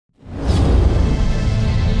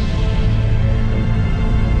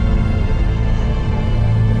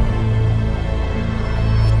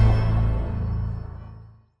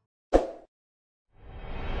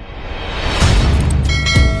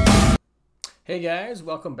Hey guys,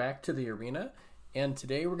 welcome back to the arena, and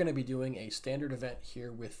today we're going to be doing a standard event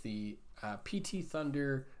here with the PT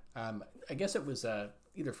Thunder. I guess it was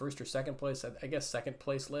either first or second place. I guess second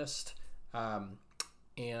place list,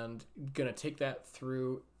 and going to take that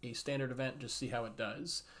through a standard event, just see how it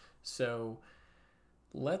does. So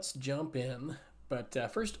let's jump in. But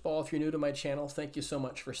first of all, if you're new to my channel, thank you so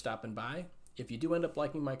much for stopping by. If you do end up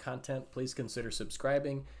liking my content, please consider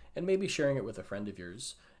subscribing and maybe sharing it with a friend of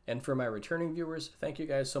yours. And for my returning viewers, thank you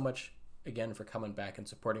guys so much again for coming back and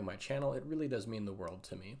supporting my channel. It really does mean the world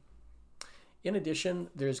to me. In addition,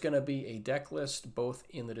 there's going to be a deck list both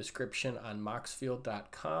in the description on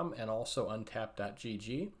moxfield.com and also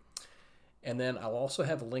untap.gg. And then I'll also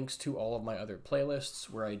have links to all of my other playlists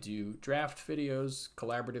where I do draft videos,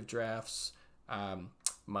 collaborative drafts,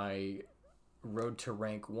 my Road to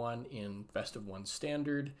Rank 1 in Best of 1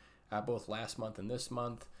 Standard, both last month and this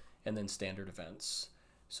month, and then standard events.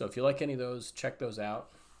 So if you like any of those, check those out.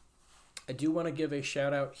 I do want to give a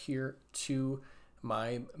shout out here to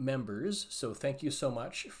my members. So thank you so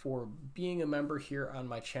much for being a member here on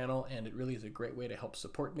my channel, and it really is a great way to help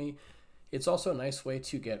support me. It's also a nice way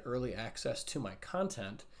to get early access to my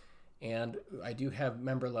content, and I do have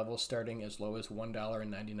member levels starting as low as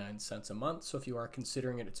 $1.99 a month. So if you are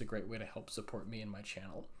considering it, it's a great way to help support me and my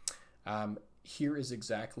channel. Here is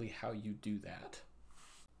exactly how you do that.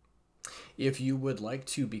 If you would like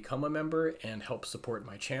to become a member and help support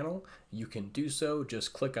my channel, you can do so.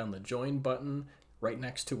 Just click on the join button right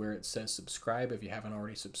next to where it says subscribe if you haven't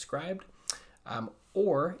already subscribed.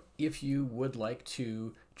 Or if you would like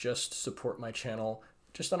to just support my channel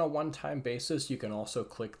just on a one-time basis, you can also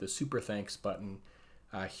click the super thanks button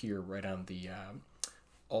here right on the,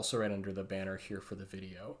 also right under the banner here for the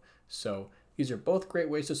video. So these are both great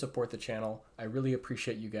ways to support the channel. I really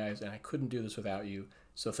appreciate you guys, and I couldn't do this without you.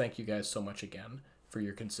 So thank you guys so much again for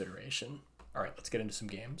your consideration. All right, let's get into some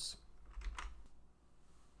games.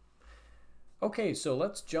 Okay, so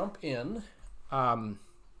let's jump in. I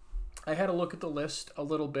had a look at the list a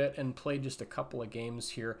little bit and played just a couple of games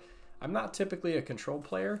here. I'm not typically a control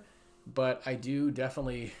player, but I do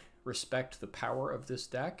definitely respect the power of this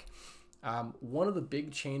deck. One of the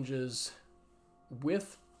big changes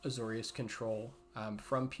with Azorius control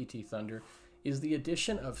from PT Thunder is the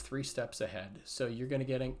addition of 3 steps ahead. So you're going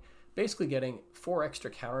to basically getting 4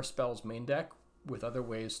 extra counter spells main deck with other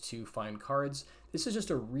ways to find cards. This is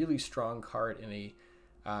just a really strong card in a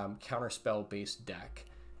counter spell based deck.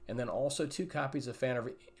 And then also 2 copies of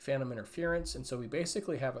Phantom Interference. And so we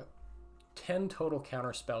basically have 10 total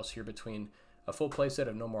counter spells here between a full playset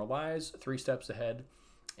of No More Lies, 3 steps ahead,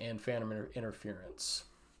 and Phantom Interference.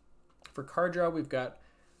 For card draw, we've got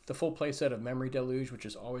the full playset of Memory Deluge, which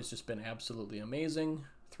has always just been absolutely amazing,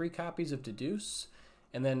 3 copies of Deduce,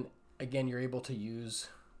 and then again you're able to use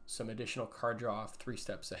some additional card draw off 3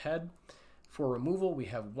 steps ahead. For removal, we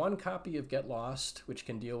have 1 copy of Get Lost, which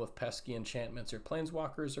can deal with pesky enchantments or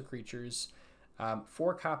planeswalkers or creatures,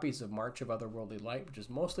 4 copies of March of Otherworldly Light, which is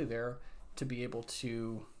mostly there to be able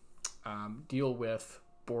to deal with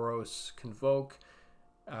Boros, Convoke.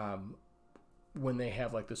 When they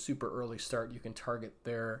have like the super early start, you can target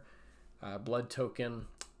their blood token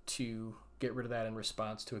to get rid of that in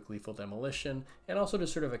response to a Gleeful Demolition, and also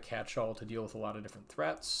just sort of a catch-all to deal with a lot of different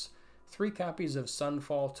threats. 3 copies of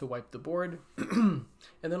Sunfall to wipe the board, and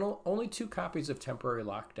then only 2 copies of Temporary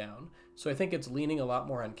Lockdown. So I think it's leaning a lot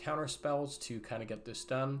more on counter spells to kind of get this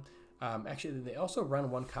done. Actually, they also run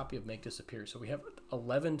 1 copy of Make Disappear, so we have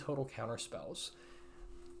 11 total counter spells.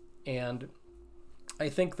 And I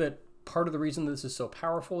think that part of the reason this is so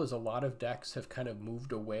powerful is a lot of decks have kind of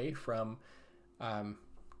moved away from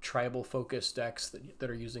tribal focused decks that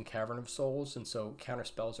are using Cavern of Souls, and so counter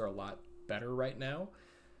spells are a lot better right now.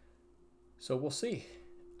 So we'll see.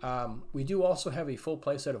 We do also have a full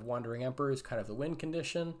playset of Wandering Emperors, kind of the win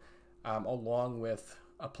condition, along with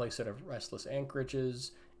a playset of Restless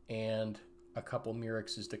Anchorages and a couple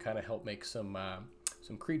Murixes to kind of help make some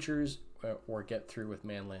creatures or get through with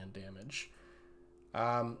man-land damage.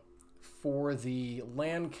 For the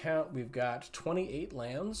land count, we've got 28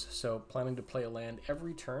 lands, so planning to play a land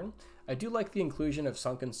every turn. I do like the inclusion of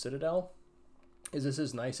Sunken Citadel, as this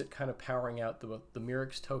is nice at kind of powering out the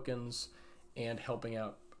Murix tokens and helping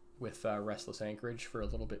out with Restless Anchorage for a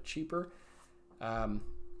little bit cheaper. And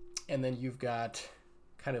then you've got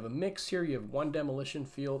kind of a mix here. You have 1 Demolition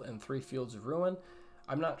Field and 3 Fields of Ruin.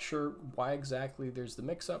 I'm not sure why exactly there's the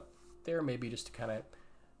mix-up there, maybe just to kind of,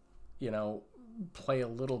 you know, play a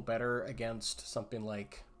little better against something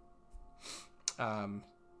like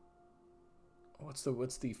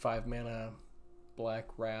what's the 5 mana Black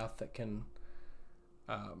Wrath that can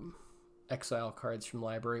exile cards from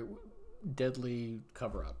library. Deadly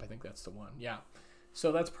Cover-Up. I think that's the one. Yeah.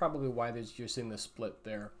 So that's probably why you're seeing the split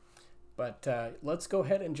there. But let's go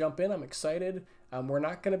ahead and jump in. I'm excited. We're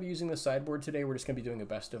not going to be using the sideboard today. We're just going to be doing a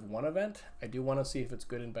best of one event. I do want to see if it's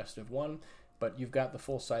good in best of one, but you've got the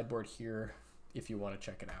full sideboard here if you want to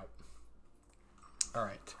check it out. All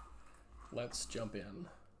right, let's jump in.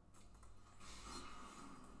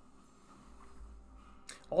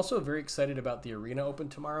 Also very excited about the Arena Open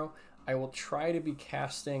tomorrow. I will try to be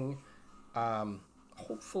casting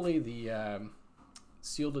hopefully the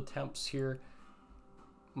sealed attempts here.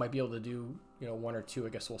 Might be able to do, you know, one or two. I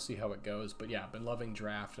guess we'll see how it goes. But yeah, I've been loving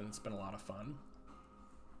draft and it's been a lot of fun.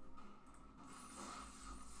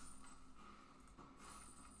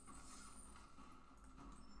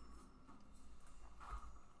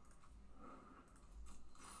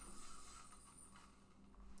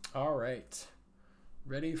 All right,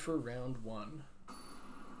 ready for round one.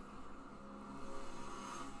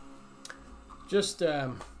 Just,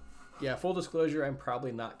 yeah, full disclosure, I'm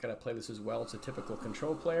probably not going to play this as well. It's a typical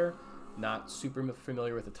control player, not super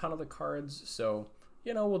familiar with a ton of the cards, so,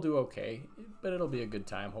 you know, we'll do okay, but it'll be a good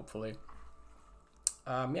time, hopefully.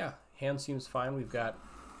 Yeah, hand seems fine. We've got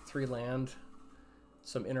 3 land,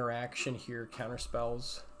 some interaction here, counter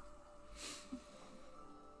spells.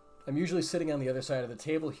 I'm usually sitting on the other side of the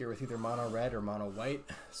table here with either mono red or mono white,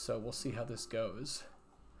 so we'll see how this goes.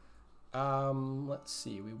 Let's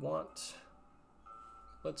see,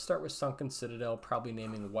 let's start with Sunken Citadel, probably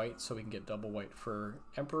naming white so we can get double white for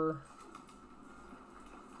Emperor.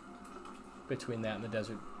 Between that and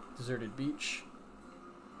the Deserted Beach.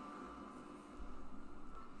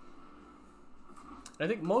 And I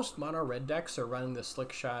think most mono red decks are running the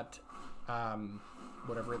Slick Shot,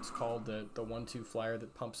 whatever it's called, the 1/2 flyer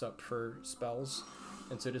that pumps up for spells.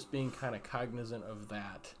 And so just being kind of cognizant of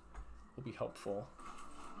that will be helpful.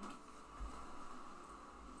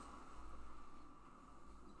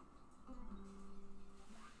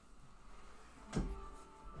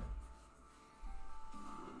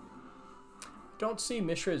 Don't see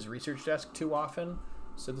Mishra's research desk too often,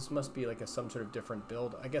 so this must be like some sort of different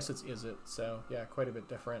build. I guess it's Is It, so yeah, quite a bit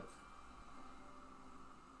different.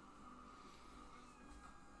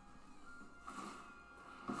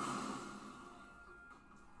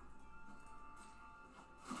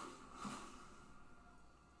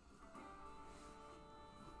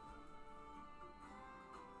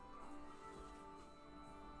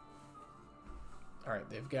 All right,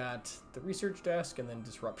 they've got the research desk and then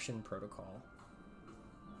Disruption Protocol.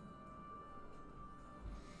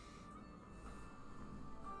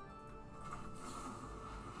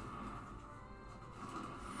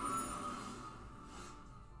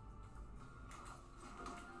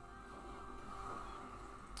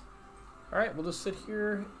 All right, we'll just sit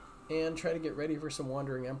here and try to get ready for some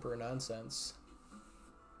Wandering Emperor nonsense.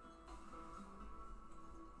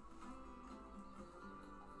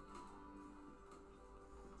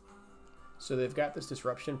 So they've got this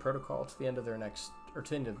Disruption Protocol to the end of their next, or to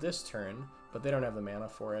the end of this turn, but they don't have the mana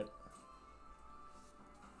for it.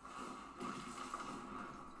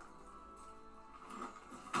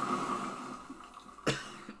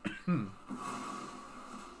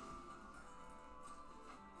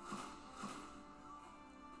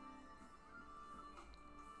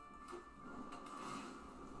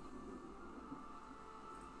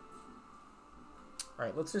 All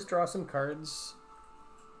right, let's just draw some cards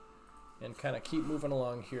and kind of keep moving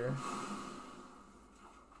along here.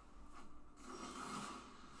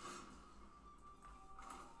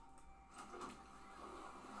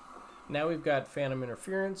 Now we've got Phantom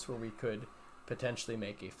Interference where we could potentially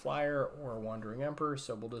make a flyer or a Wandering Emperor,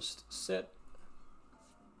 so we'll just sit.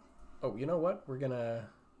 Oh, you know what? We've got a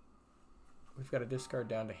discard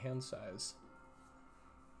down to hand size.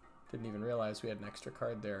 Didn't even realize we had an extra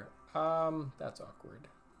card there. That's awkward.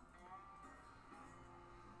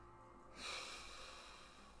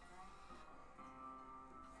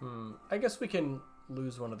 I guess we can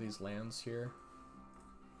lose one of these lands here.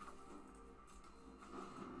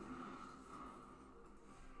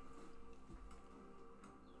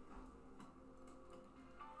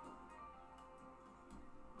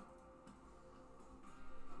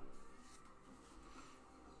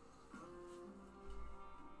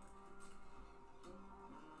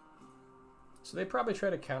 So they probably try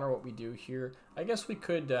to counter what we do here. I guess we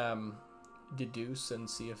could deduce and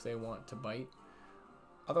see if they want to bite.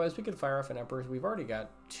 Otherwise, we could fire off an Emperor. We've already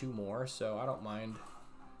got 2 more, so I don't mind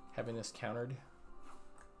having this countered.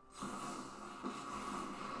 Feel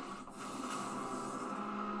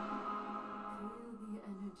the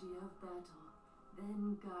energy of battle,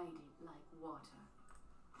 then guide it like water.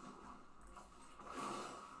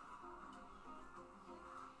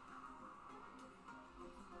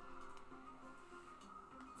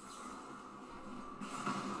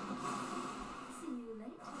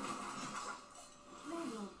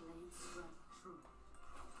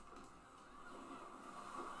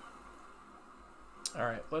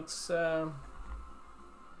 Alright, let's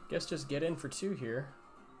guess just get in for 2 here.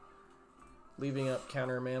 Leaving up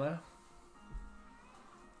counter mana.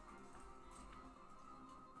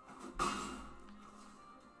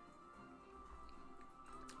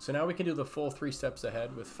 So now we can do the full 3 steps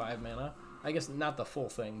ahead with 5 mana. I guess not the full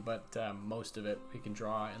thing, but most of it we can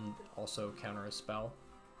draw and also counter a spell.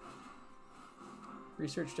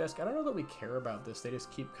 Research desk, I don't know that we care about this. They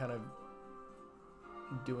just keep kind of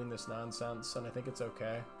doing this nonsense, and I think it's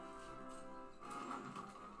okay.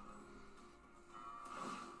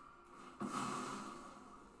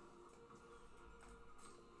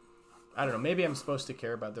 I don't know, maybe I'm supposed to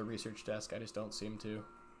care about the research desk, I just don't seem to.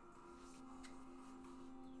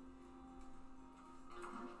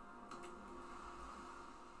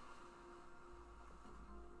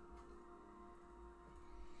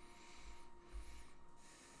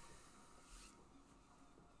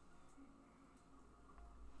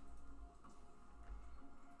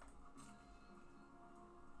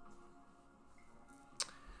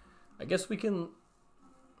 I guess we can,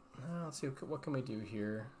 let's see, what can we do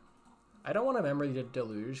here? I don't want to memory the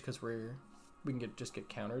deluge because we can just get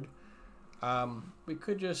countered. We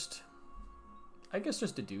could just, I guess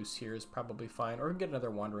just deduce here is probably fine, or we can get another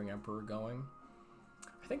Wandering Emperor going.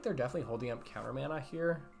 I think they're definitely holding up counter mana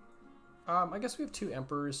here. I guess we have 2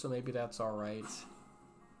 Emperors, so maybe that's all right.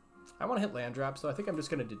 I want to hit land drop, so I think I'm just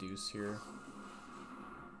going to deduce here.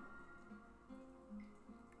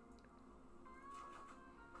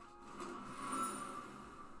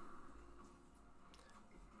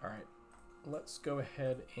 Alright, let's go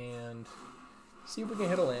ahead and see if we can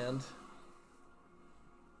hit a land.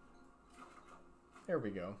 There we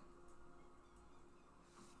go.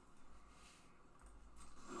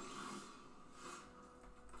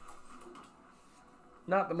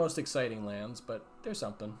 Not the most exciting lands, but there's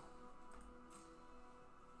something.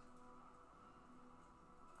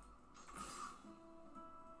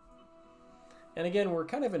 And again, we're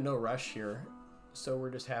kind of in no rush here, so we're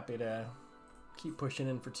just happy to keep pushing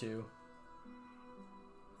in for 2.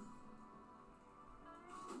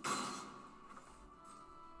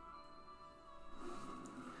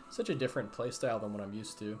 Such a different playstyle than what I'm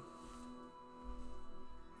used to.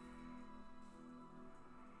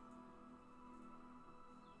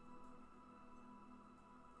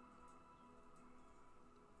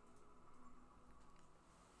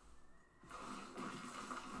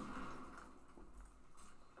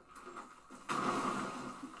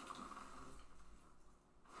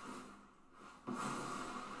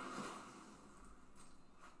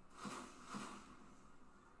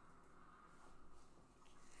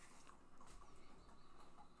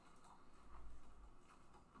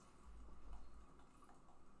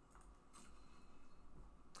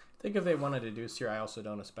 I think if they want to deduce here, I also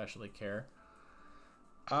don't especially care.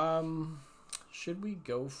 Should we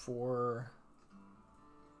go for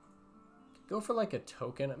like a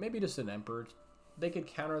token? Maybe just an Emperor. They could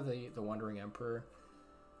counter the Wandering Emperor.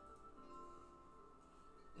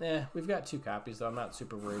 We've got 2 copies, though. I'm not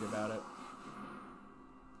super worried about it.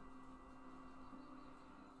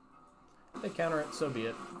 If they counter it, so be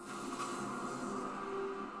it.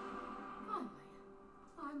 Finally,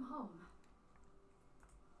 I'm home.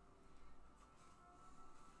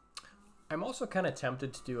 I'm also kind of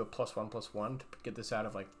tempted to do a +1/+1 to get this out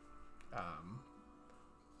of like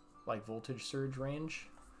voltage surge range.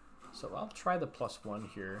 So I'll try the +1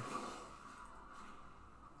 here.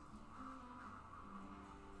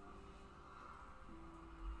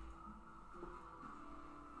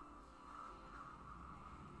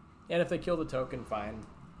 And if they kill the token, fine.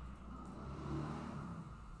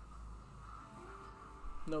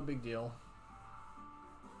 No big deal.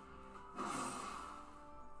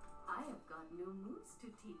 I have got new moves to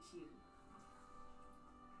teach you.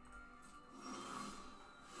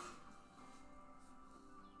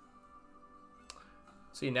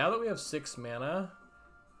 See, now that we have 6 mana,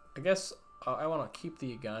 I guess I want to keep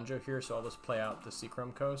the Ganjo here, so I'll just play out the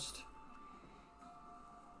Seacrum Coast.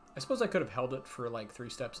 I suppose I could have held it for like 3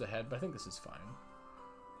 steps ahead, but I think this is fine.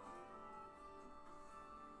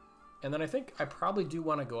 And then I think I probably do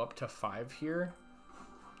want to go up to 5 here,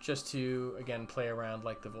 just to, again, play around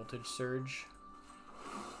like the voltage surge.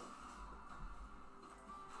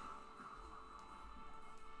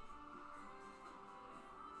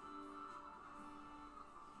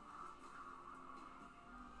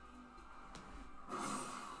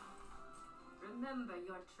 Remember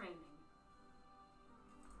your training.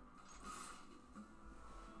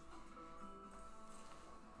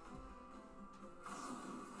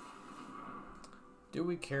 Do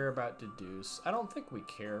we care about deduce? I don't think we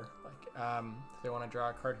care. Like, if they want to draw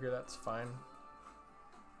a card here, that's fine.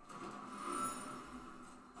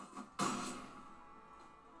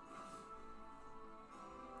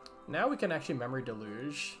 Now we can actually Memory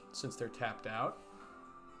Deluge since they're tapped out.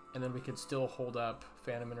 And then we can still hold up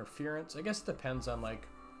Phantom Interference. I guess it depends on, like,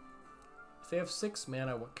 if they have 6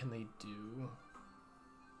 mana, what can they do?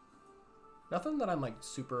 Nothing that I'm, like,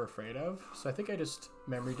 super afraid of. So I think I just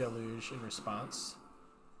Memory Deluge in response.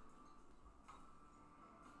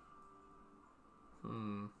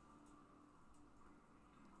 Kind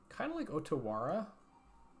of like Otawara.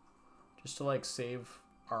 Just to, like, save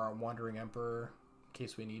our Wandering Emperor in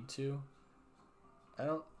case we need to. I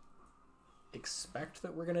don't expect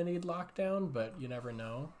that we're going to need Lockdown, but you never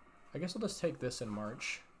know. I guess I'll just take this in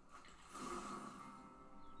March.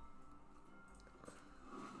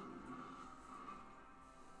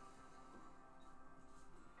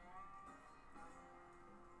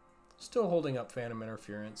 Still holding up Phantom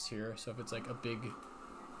Interference here, so if it's like a big,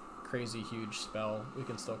 crazy, huge spell, we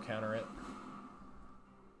can still counter it.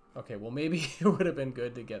 Okay, well maybe it would have been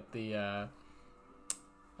good to get the,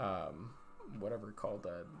 whatever called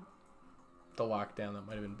the lockdown. That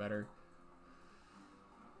might have been better.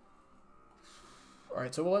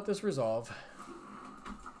 Alright, so we'll let this resolve.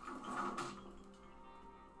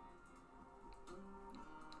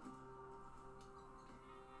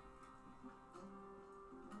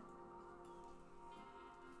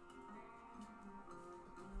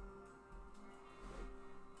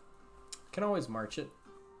 Can always march it.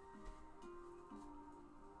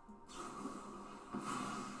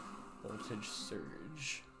 Voltage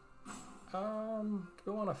Surge. Do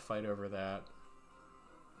we want to fight over that?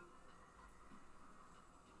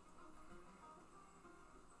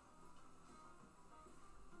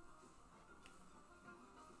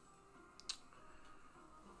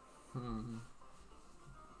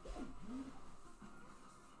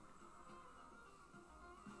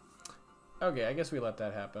 Okay, I guess we let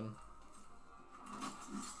that happen.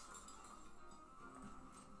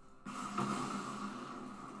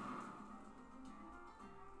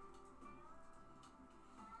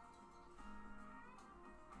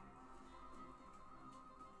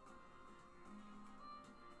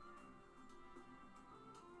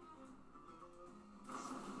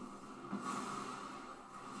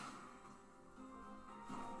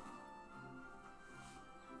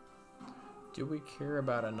 Do we care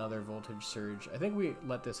about another Voltage Surge? I think we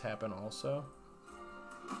let this happen also.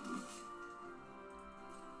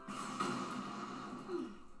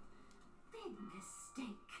 Big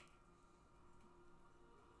mistake.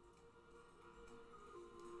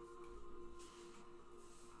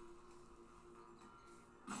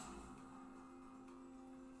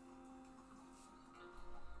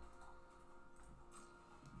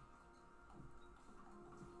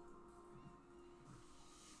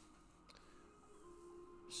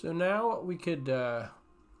 So now we could, I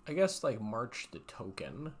guess, like, march the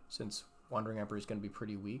token. Since Wandering Emperor is going to be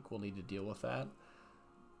pretty weak, we'll need to deal with that.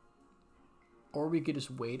 Or we could just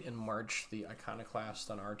wait and march the Iconoclast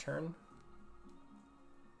on our turn.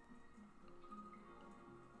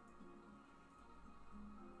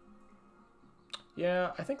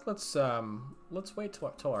 Yeah, I think let's wait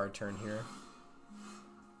till our turn here.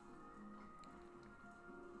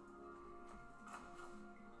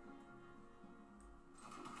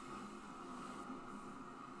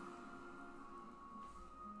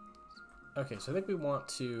 Okay, so I think we want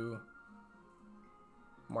to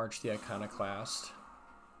march the Iconoclast.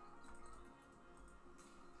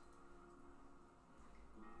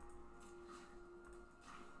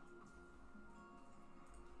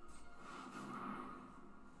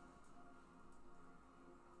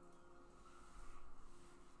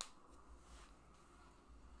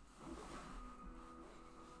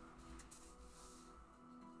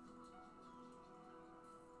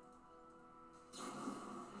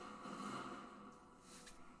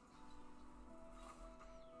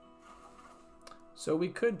 So we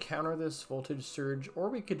could counter this Voltage Surge, or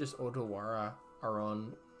we could just Otawara our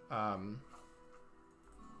own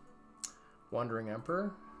Wandering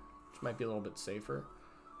Emperor, which might be a little bit safer.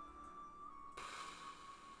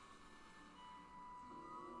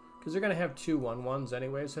 Because they're going to have 2 1/1s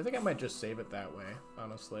anyway, so I think I might just save it that way,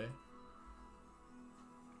 honestly.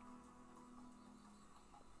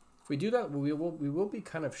 If we do that, we will be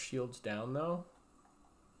kind of shields down, though.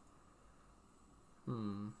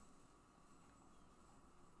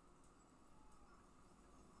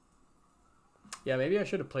 Yeah, maybe I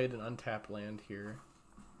should have played an untapped land here.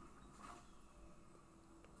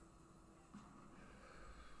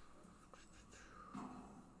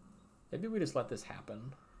 Maybe we just let this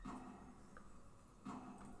happen. I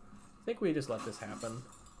think we just let this happen.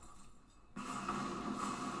 Years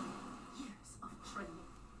of training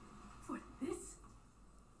for this.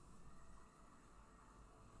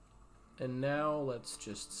 And now let's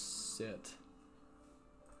just sit.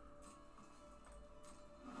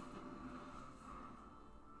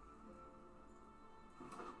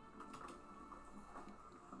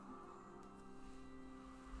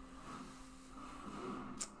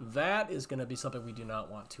 That is going to be something we do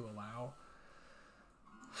not want to allow.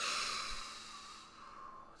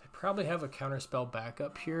 They probably have a counterspell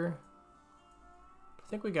backup here. I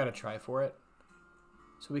think we got to try for it.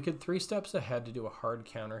 So we could 3 steps ahead to do a hard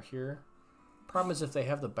counter here. Problem is if they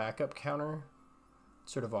have the backup counter,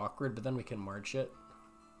 it's sort of awkward, but then we can march it.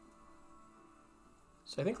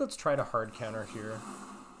 So I think let's try to hard counter here.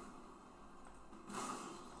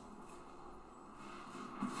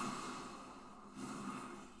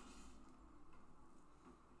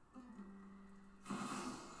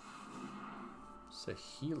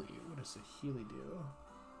 Sahili. What does Sahili do?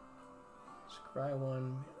 Scry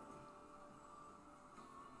 1.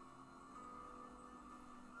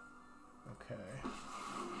 Okay.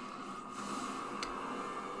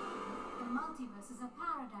 The multiverse is a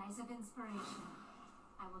paradise of inspiration.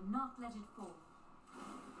 I will not let it fall.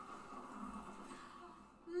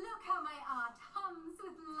 Look how my art hums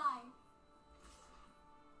with life.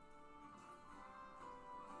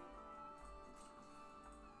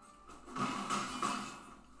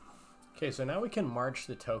 Okay, so now we can march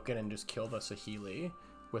the token and just kill the Sahili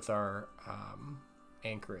with our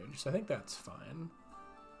anchorage. So I think that's fine.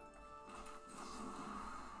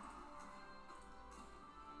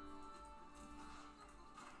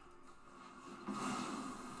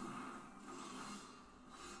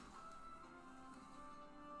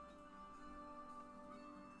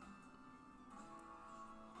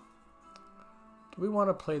 Do we want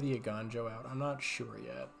to play the Aganjo out? I'm not sure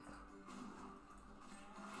yet.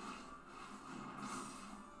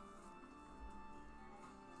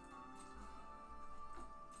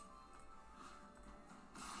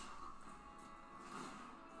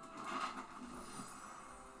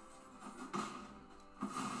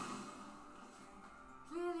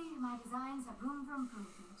 Clearly, my designs have room for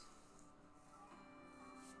improvement.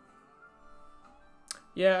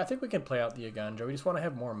 Yeah, I think we can play out the Aganjo. We just want to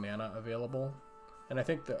have more mana available. And I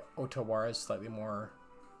think the Otawara is slightly more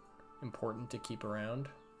important to keep around.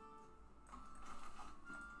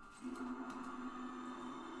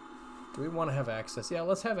 Do we want to have access? Yeah,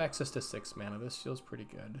 let's have access to 6 mana. This feels pretty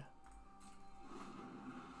good.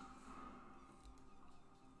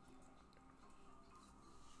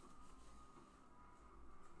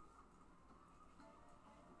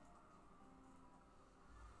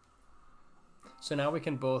 So now we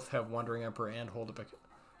can both have Wandering Emperor and hold up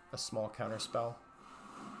a small counter spell.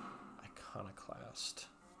 Iconoclast.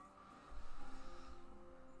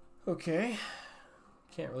 Okay.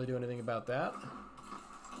 Can't really do anything about that.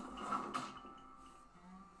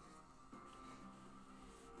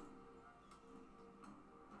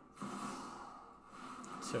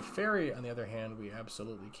 So Fairy, on the other hand, we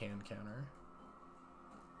absolutely can counter.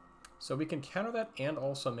 So we can counter that and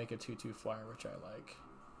also make a 2/2 flyer, which I like.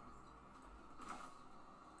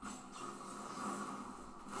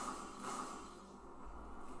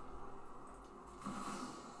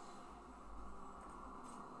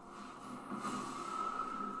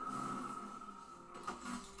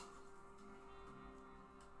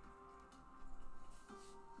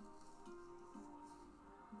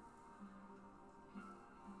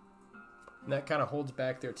 And that kind of holds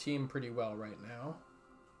back their team pretty well right now.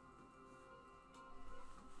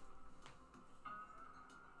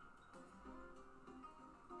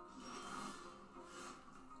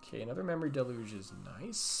 Okay, another Memory Deluge is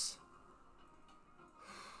nice.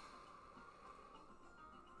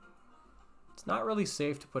 It's not really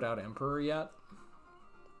safe to put out Emperor yet.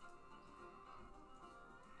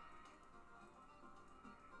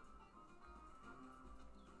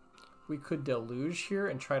 We could Deluge here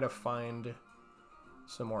and try to find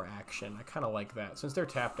some more action. I kind of like that. Since they're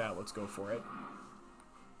tapped out, let's go for it.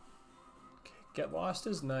 Okay, Get Lost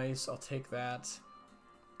is nice. I'll take that.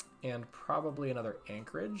 And probably another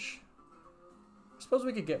Anchorage. I suppose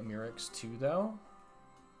we could get Murex too, though.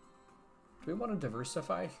 Do we want to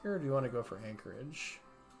diversify here, or do we want to go for Anchorage?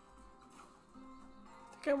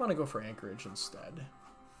 I think I want to go for Anchorage instead.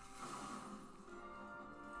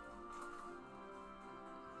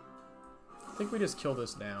 I think we just kill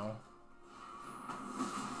this now.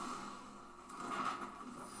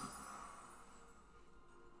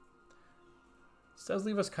 This does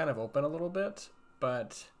leave us kind of open a little bit,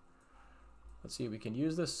 but let's see, we can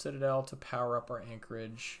use this Citadel to power up our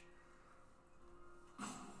Anchorage. I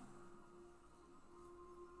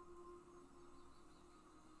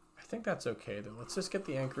think that's okay, though. Let's just get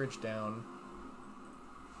the Anchorage down.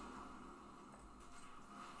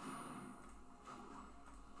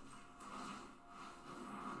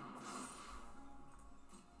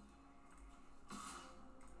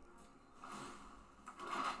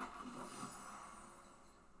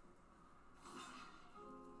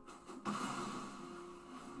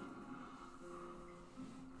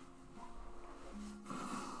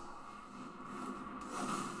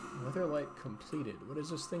 completed. What does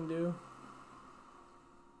this thing do?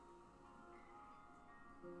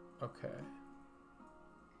 Okay.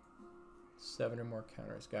 7 or more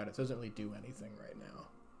counters. Got it. Doesn't really do anything right now.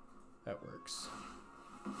 That works.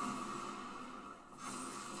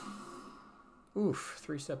 Oof.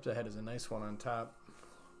 3 steps ahead is a nice one on top.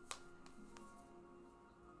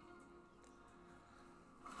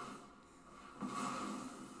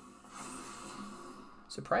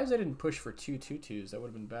 Surprised I didn't push for 2 2/2s. That would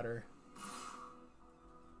have been better.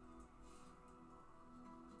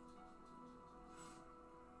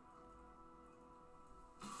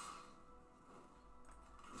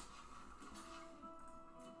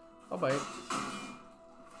 I'll bite.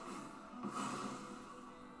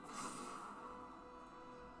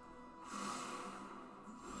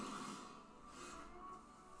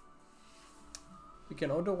 We can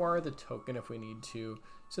Odawara the token if we need to.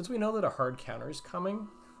 Since we know that a hard counter is coming,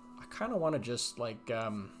 I kind of want to just like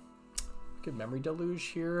get Memory Deluge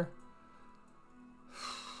here.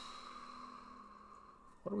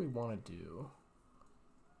 What do we want to do?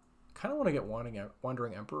 Kind of want to get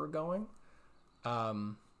Wandering Emperor going.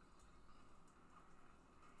 And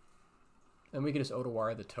we can just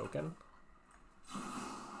Odawara the token.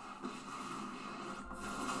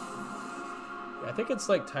 Yeah, I think it's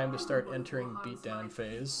like time to start entering beatdown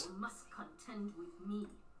phase. Must contend with me.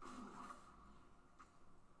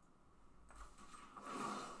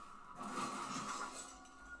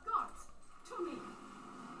 Guards, to me.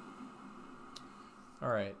 All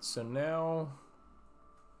right, so now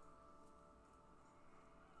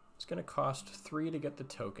it's going to cost 3 to get the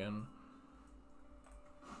token.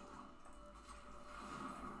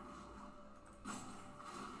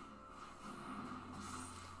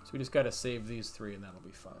 So we just got to save these 3 and that'll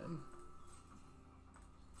be fine.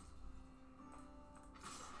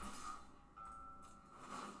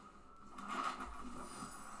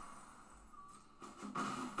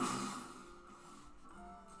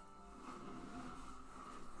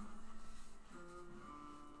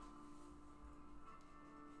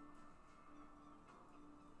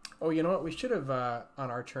 Oh, you know what? We should have,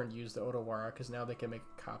 on our turn, used the Odawara, because now they can make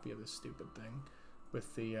a copy of this stupid thing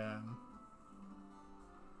with the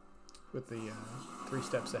 3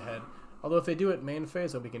 steps ahead. Although if they do it main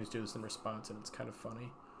phase, then we can just do this in response, and it's kind of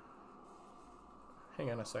funny.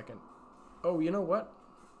 Hang on a second. Oh, you know what?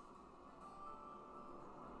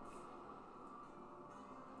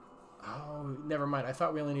 Oh, never mind. I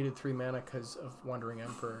thought we only needed 3 mana because of Wandering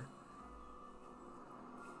Emperor.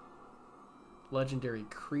 Legendary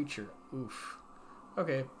creature. Oof.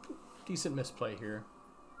 Okay, decent misplay here.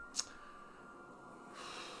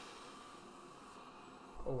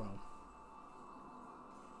 Oh well.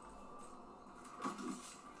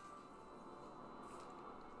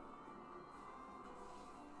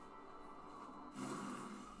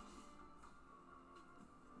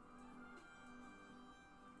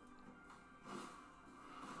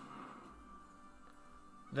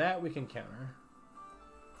 That we can counter.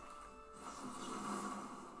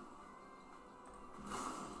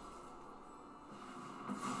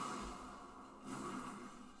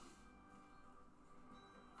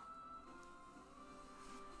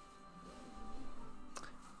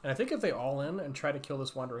 And I think if they all in and try to kill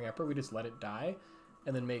this Wandering Emperor, we just let it die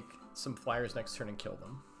and then make some flyers next turn and kill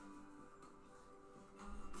them.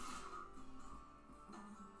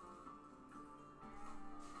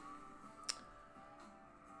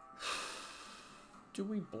 Do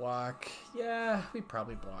we block? Yeah, we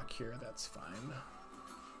probably block here. That's fine.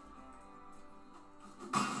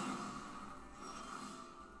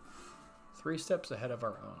 Three steps ahead of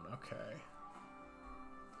our own. Okay.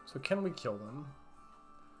 So can we kill them?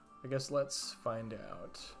 I guess let's find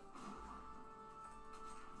out.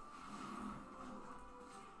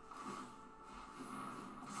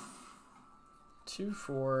 Two,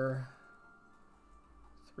 4,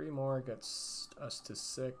 3 more gets us to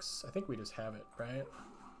 6. I think we just have it, right?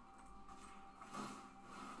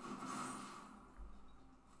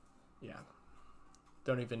 Yeah.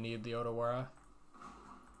 Don't even need the Odawara.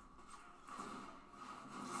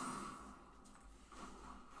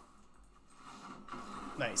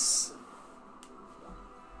 Nice.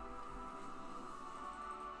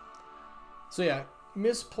 So yeah,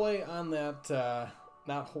 misplay on that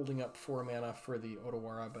not holding up 4 mana for the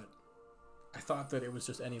Odawara, but I thought that it was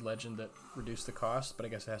just any legend that reduced the cost, but I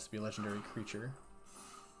guess it has to be a legendary creature.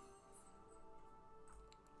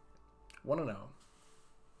 1-0.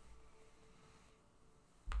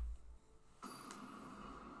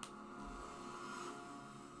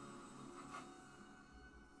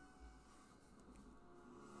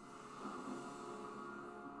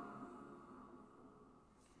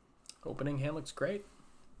 Opening hand looks great.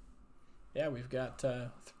 Yeah, we've got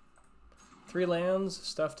 3 lands,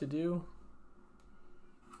 stuff to do.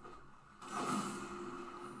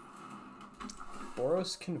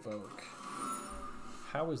 Boros Convoke.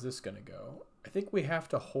 How is this going to go? I think we have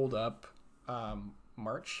to hold up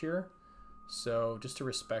March here. So just to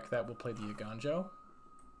respect that, we'll play the Aganjo.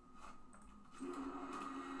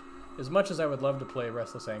 As much as I would love to play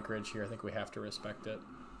Restless Anchorage here, I think we have to respect it.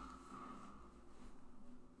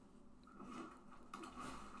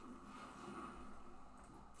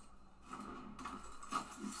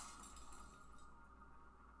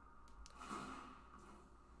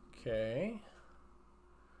 Okay.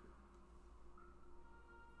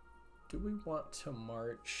 Do we want to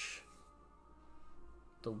march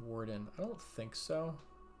the Warden? I don't think so.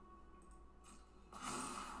 I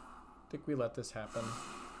think we let this happen.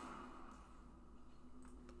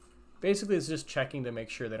 Basically, it's just checking to make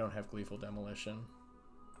sure they don't have Gleeful Demolition.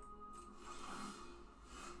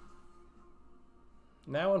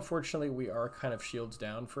 Now, unfortunately, we are kind of shields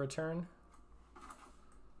down for a turn.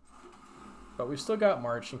 But we've still got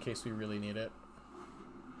March in case we really need it.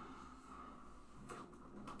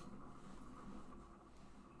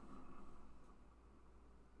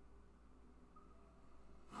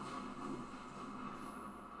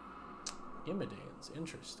 Imidane's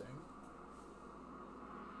interesting.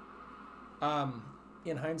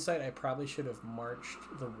 In hindsight, I probably should have marched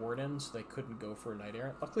the Warden so they couldn't go for a Knight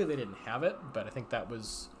Errant. Luckily, they didn't have it, but I think that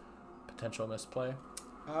was potential misplay.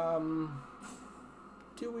 Do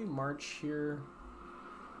we march here?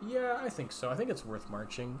 Yeah, I think so. I think it's worth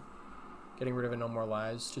marching. Getting rid of a No More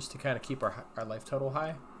Lies just to kind of keep our life total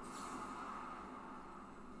high.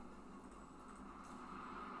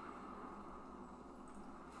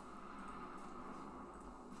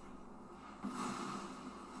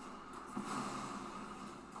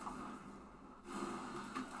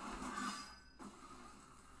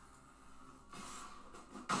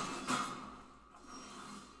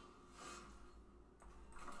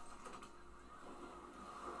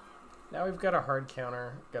 Now we've got a hard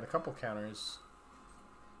counter, got a couple counters.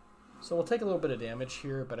 So we'll take a little bit of damage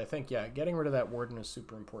here, but I think, yeah, getting rid of that Warden is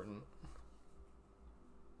super important.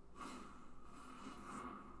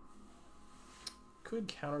 Could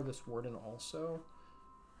counter this Warden also.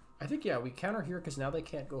 I think, yeah, we counter here because now they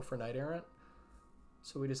can't go for Knight Errant.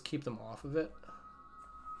 So we just keep them off of it.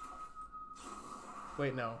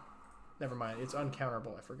 Wait, no. Never mind. It's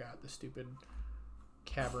uncounterable. I forgot the stupid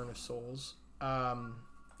Cavern of Souls.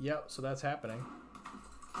 Yep, so that's happening.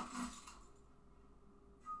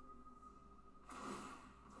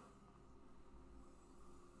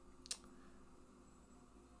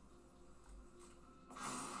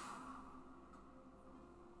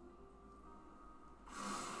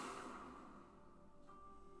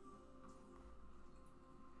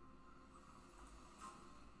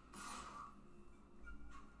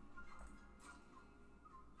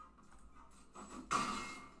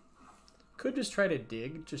 Could just try to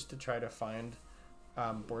dig, just to try to find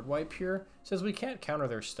board wipe here. Says we can't counter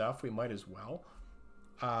their stuff, we might as well.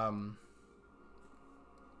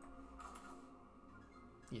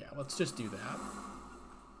 Yeah, let's just do that.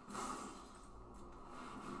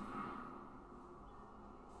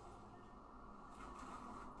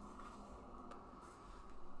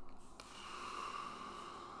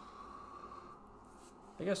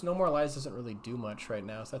 I guess No More Lies doesn't really do much right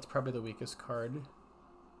now, so that's probably the weakest card.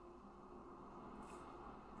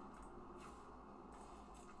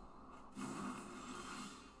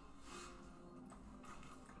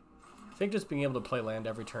 I think just being able to play land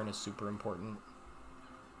every turn is super important.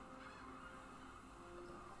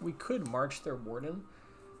 We could march their Warden.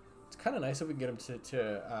 It's kind of nice if we can get them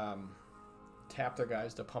to tap their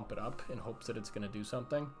guys to pump it up in hopes that it's going to do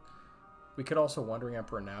something. We could also Wandering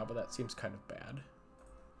Emperor now, but that seems kind of bad.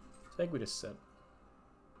 So I think we just sit.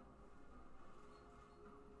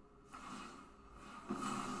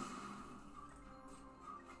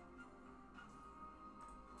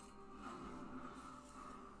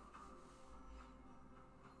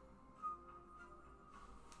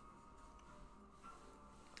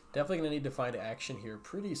 Definitely going to need to find action here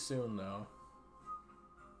pretty soon, though.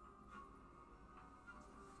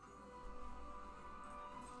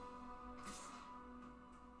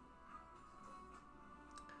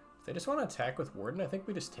 If they just want to attack with Warden, I think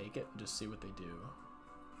we just take it and just see what they do.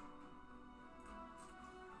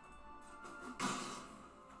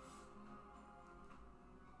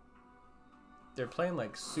 They're playing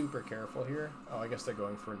like super careful here. Oh, I guess they're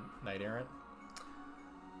going for Knight Errant.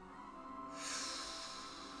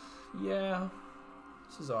 Yeah,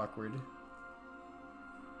 this is awkward.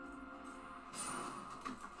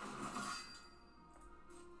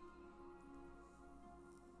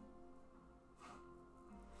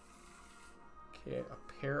 Okay,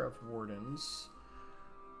 a pair of wardens.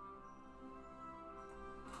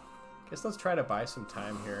 Guess let's try to buy some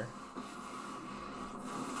time here.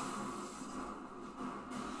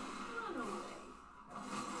 Run away.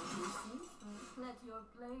 Let your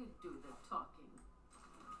blade do the talking.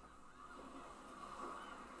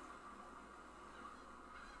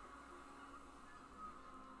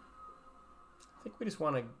 I think we just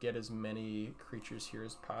want to get as many creatures here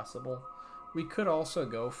as possible. We could also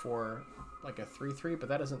go for like a 3/3, but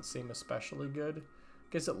that doesn't seem especially good.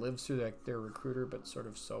 I guess it lives through their recruiter, but sort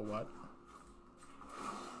of so what.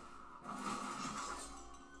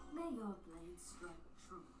 May your blade strike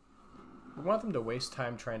true. We want them to waste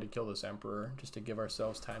time trying to kill this Emperor, just to give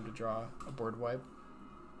ourselves time to draw a board wipe.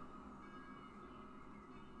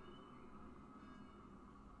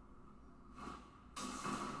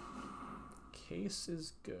 Case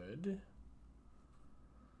is good.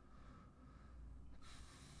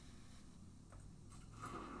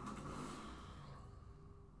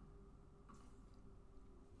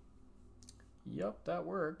 Yep, that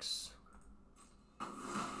works.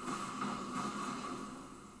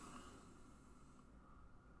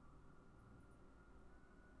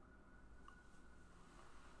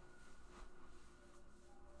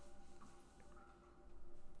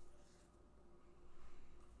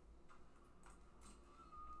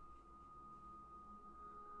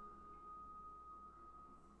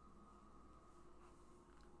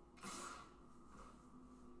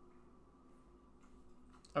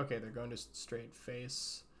 Okay, they're going to straight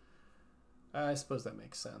face. I suppose that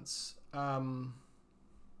makes sense.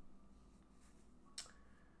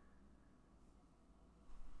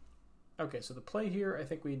 Okay, so the play here, I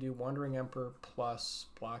think we do Wandering Emperor plus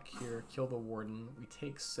block here, kill the Warden. We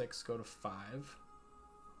take 6, go to 5.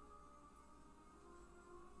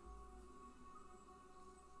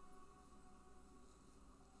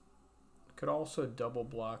 Could also double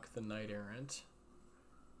block the Knight Errant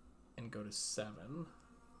and go to 7.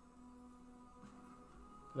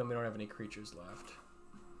 Then we don't have any creatures left.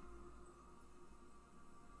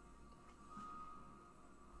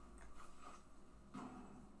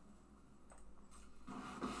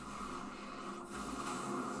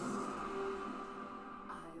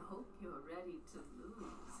 I hope you're ready to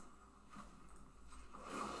lose.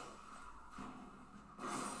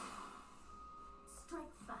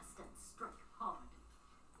 Strike fast and strike hard.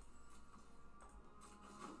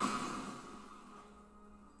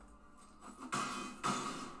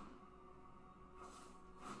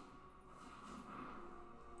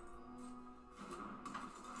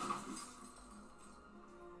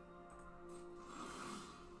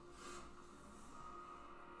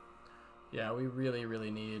 Yeah, we really, really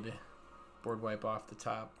need board wipe off the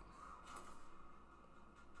top.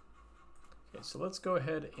 Okay, so let's go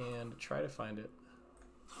ahead and try to find it.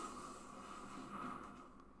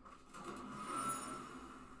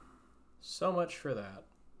 So much for that.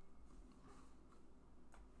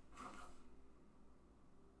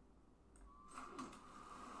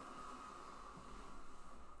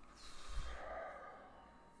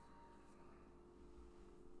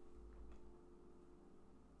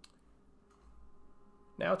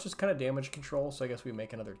 Now it's just kind of damage control, so I guess we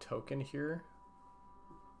make another token here.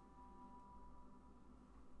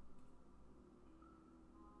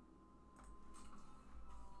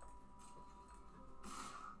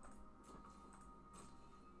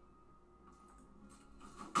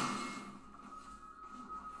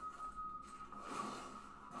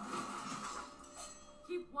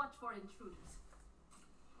 Keep watch for intruders.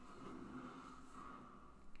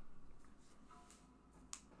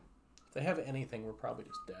 If they have anything, we're probably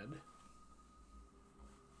just dead.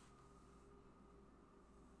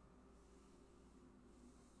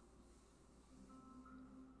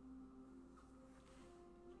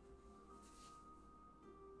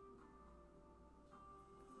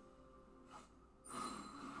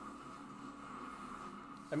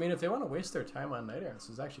 I mean, if they want to waste their time on Knight Errants,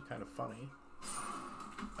 it's actually kind of funny.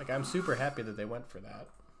 Like, I'm super happy that they went for that.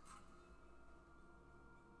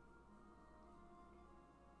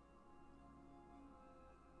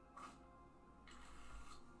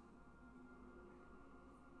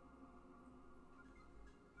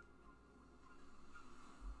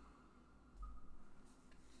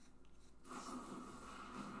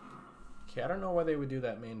 Okay, I don't know why they would do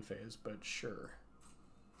that main phase, but sure.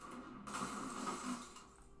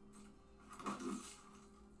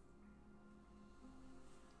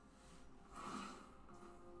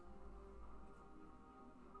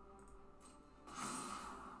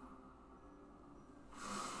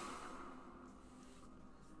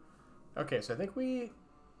 Okay, so I think we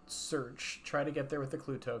search, try to get there with the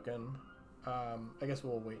clue token. I guess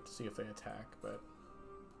we'll wait to see if they attack, but...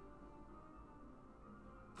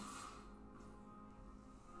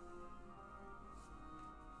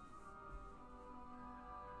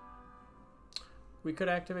 We could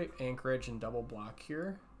activate Anchorage and double block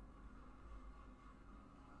here.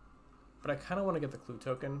 But I kind of want to get the clue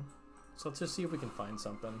token. So let's just see if we can find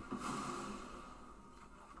something.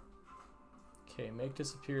 Okay, make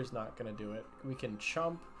disappear is not going to do it. We can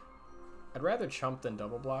chump. I'd rather chump than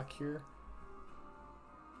double block here.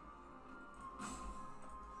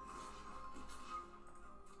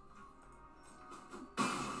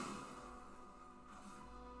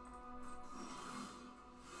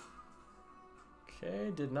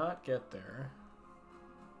 Okay, did not get there.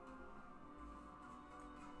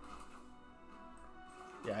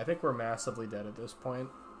 Yeah, I think we're massively dead at this point.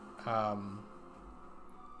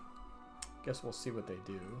 Guess we'll see what they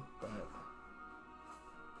do, but...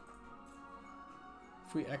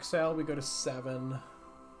 If we exile, we go to 7.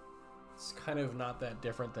 It's kind of not that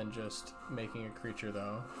different than just making a creature,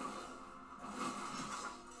 though.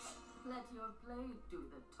 Let your blade do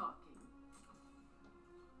the talking.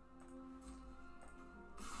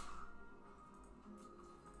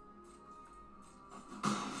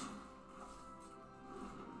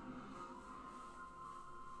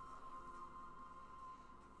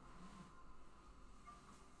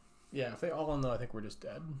 Yeah, if they all in though, I think we're just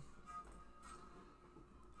dead.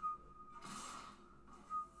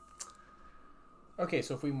 Okay,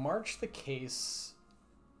 so if we march the case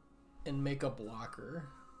and make a blocker,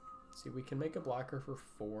 see, we can make a blocker for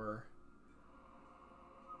 4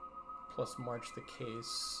 plus march the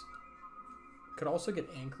case. Could also get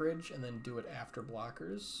Anchorage and then do it after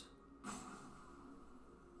blockers.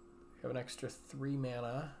 We have an extra 3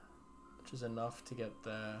 mana, which is enough to get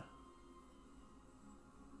the...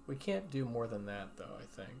 We can't do more than that, though, I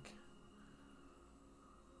think.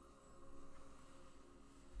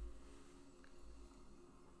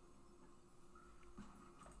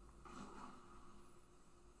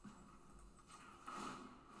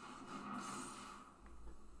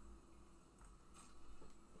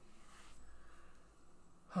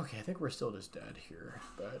 Okay, I think we're still just dead here,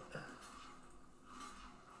 but...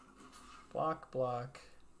 Block, block.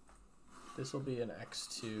 This will be an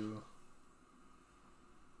X2.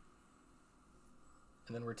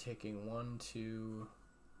 And then we're taking 1, 2,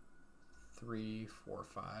 3, 4,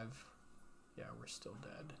 5. Yeah, we're still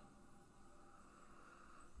dead.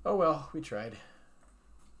 Oh well, we tried.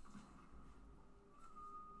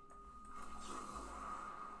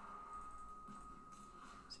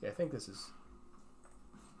 See, I think this is...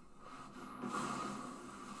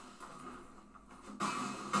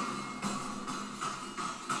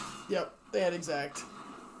 Yep, they had exact.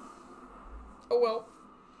 Oh well,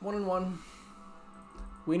 1 and 1.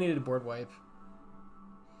 We needed a board wipe.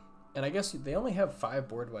 And I guess they only have 5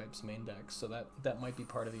 board wipes main decks, so that might be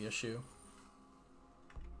part of the issue.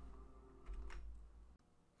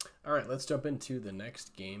 Alright, let's jump into the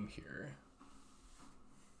next game here.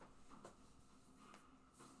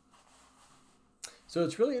 So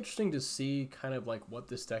it's really interesting to see kind of like what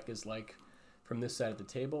this deck is like from this side of the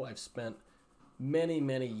table. I've spent many,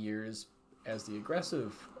 many years as the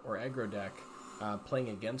aggressive or aggro deck playing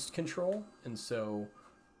against control, and so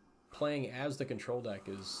playing as the control deck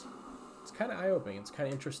it's kind of eye-opening. It's kind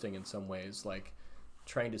of interesting in some ways, like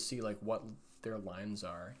trying to see like what their lines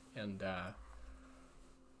are. And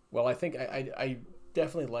well, I think I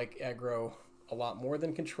definitely like aggro a lot more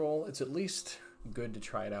than control. It's at least good to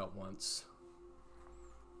try it out once.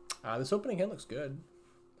 This opening hand looks good.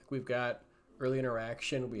 Like we've got early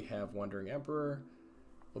interaction. We have Wandering Emperor,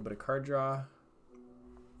 a little bit of card draw.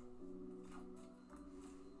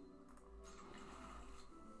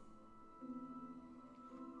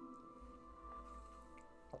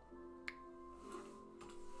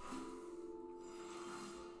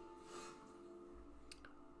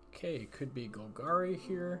 Okay, could be Golgari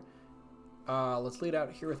here. Let's lead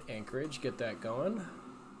out here with Anchorage, get that going.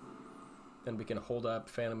 Then we can hold up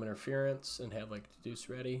Phantom Interference and have like Deduce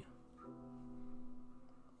ready.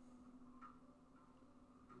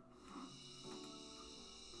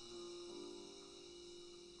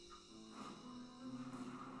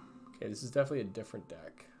 Okay, this is definitely a different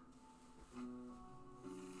deck.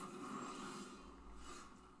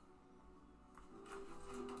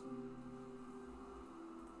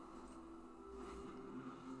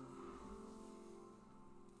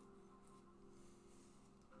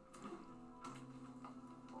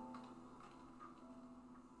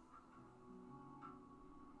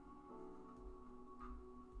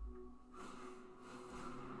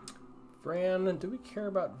 Vran, do we care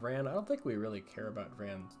about Vran? I don't think we really care about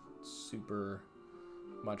Vran super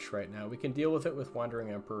much right now. We can deal with it with Wandering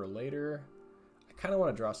Emperor later. I kind of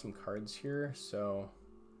want to draw some cards here, so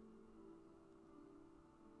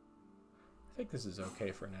I think this is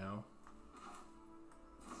okay for now.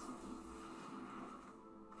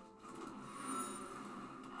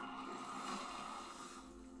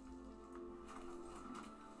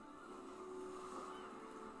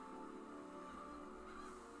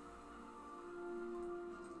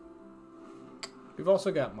 We've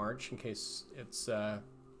also got March in case it's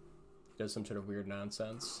does some sort of weird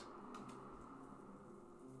nonsense.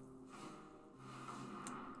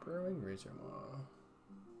 Burrowing Razor Maw.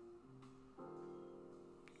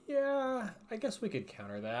 Yeah, I guess we could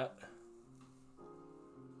counter that.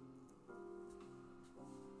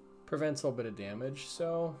 Prevents a little bit of damage,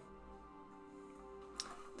 so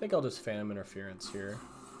I think I'll just Phantom Interference here.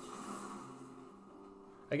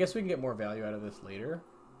 I guess we can get more value out of this later.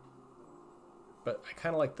 But I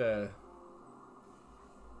kind of like the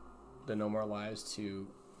No More Lives to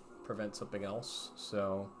prevent something else,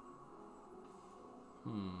 so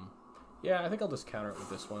yeah, I think I'll just counter it with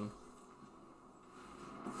this one.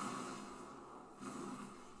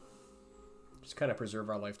 Just kind of preserve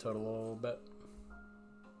our life total a little bit.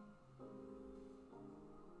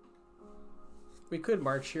 We could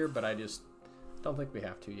march here, but I just don't think we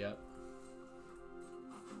have to yet.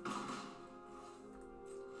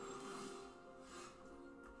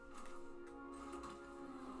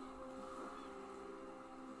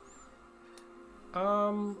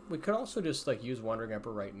 We could also just like use Wandering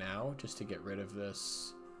Emperor right now just to get rid of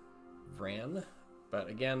this Vran, but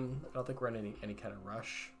again, I don't think we're in any kind of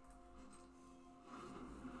rush.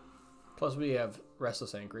 Plus we have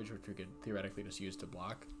Restless Anchorage, which we could theoretically just use to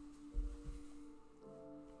block.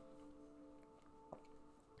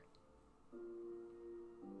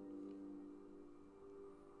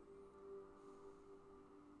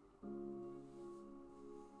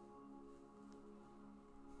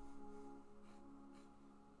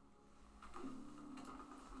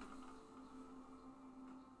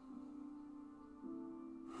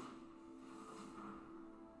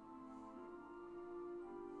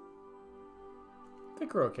 I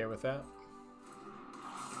think we're okay with that.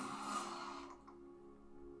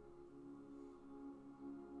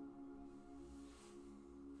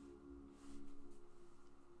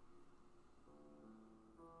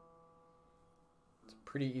 It's a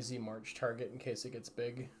pretty easy march target in case it gets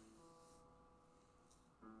big.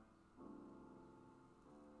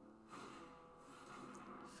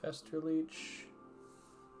 Fester Leech.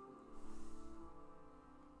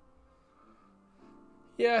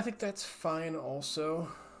 Yeah, I think that's fine also.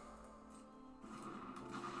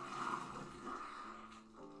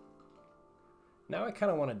 Now I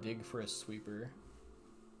kind of want to dig for a sweeper.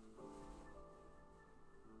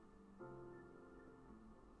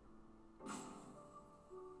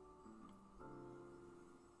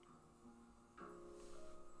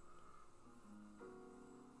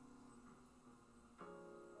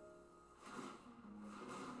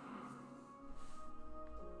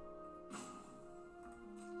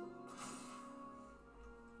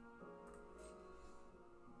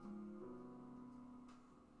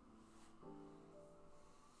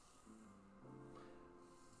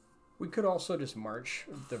 We could also just march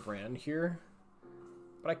the Vran here,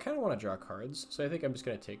 but I kind of want to draw cards, so I think I'm just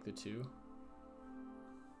going to take the 2.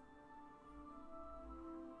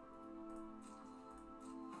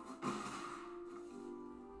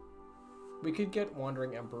 We could get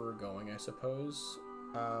Wandering Emperor going, I suppose.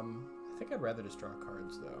 I think I'd rather just draw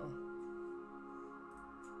cards, though.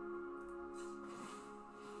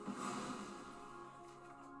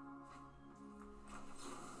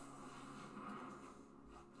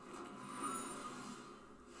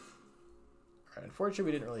 Unfortunately,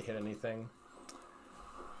 we didn't really hit anything.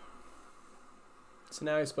 So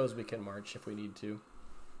now I suppose we can march if we need to.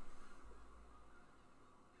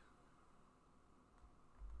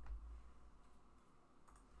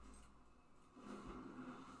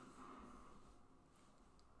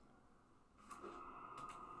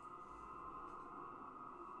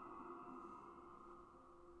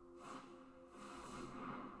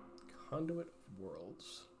 Conduit of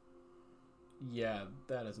Worlds. Yeah,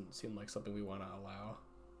 that doesn't seem like something we want to allow.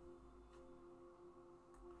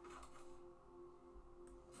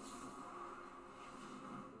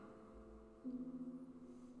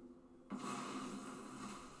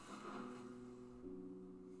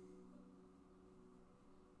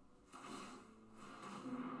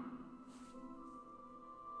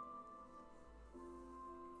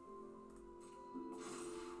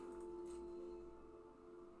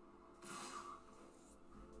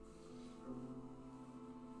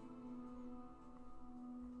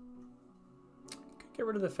 get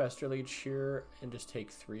rid of the Fester Leech here and just take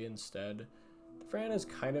 3 instead. The Fran is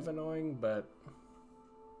kind of annoying, but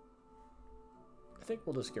I think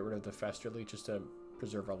we'll just get rid of the Fester Leech just to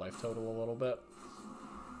preserve our life total a little bit.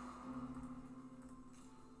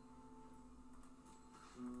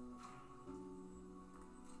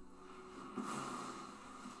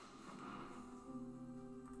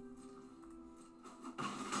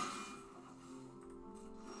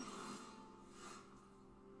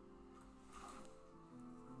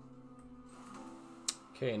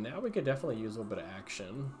 Okay, now we could definitely use a little bit of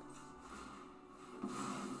action.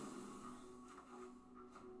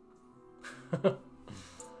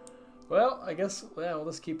 Well, I guess, yeah, we'll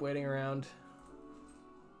just keep waiting around.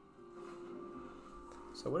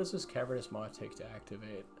 So what does this Cavernous Maw take to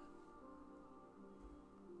activate?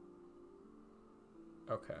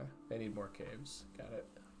 Okay, they need more caves. Got it.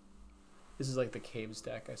 This is like the caves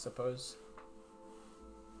deck, I suppose.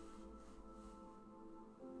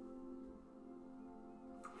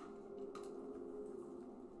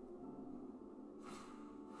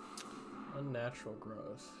 Unnatural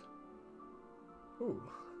growth. Ooh,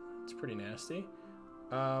 it's pretty nasty.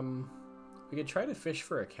 We could try to fish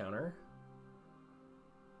for a counter.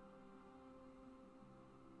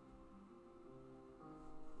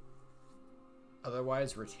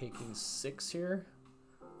 Otherwise, we're taking 6 here.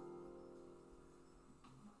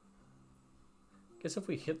 Guess if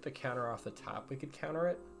we hit the counter off the top, we could counter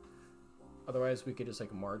it. Otherwise, we could just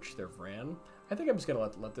like march their Vran. I think I'm just gonna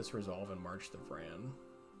let this resolve and march the Vran.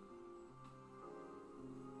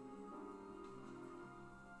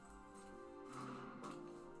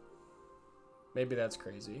 Maybe that's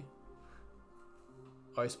crazy.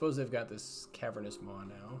 Oh, I suppose they've got this Cavernous Maw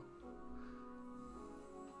now.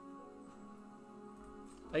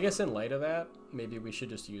 I guess in light of that, maybe we should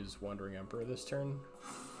just use Wandering Emperor this turn.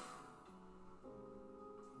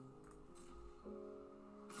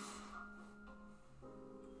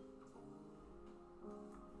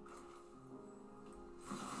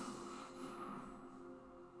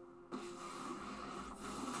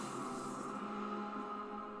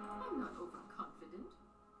 I'm not overconfident.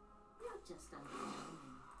 You're just understanding.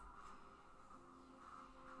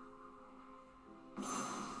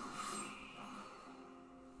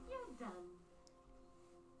 You're done.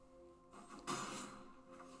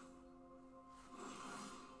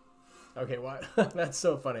 Okay, what? That's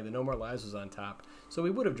so funny. The No More Lives was on top. So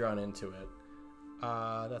we would have drawn into it.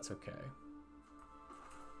 That's okay.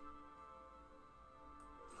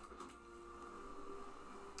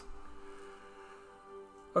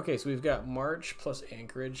 Okay, so we've got March plus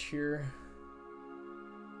Anchorage here.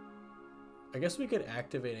 I guess we could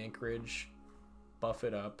activate Anchorage, buff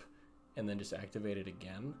it up, and then just activate it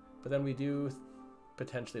again. But then we do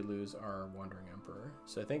potentially lose our Wandering Emperor.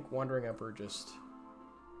 So I think Wandering Emperor just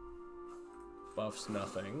buffs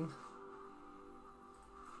nothing.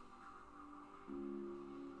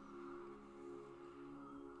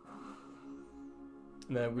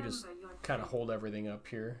 And then we just kind of hold everything up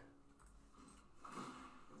here.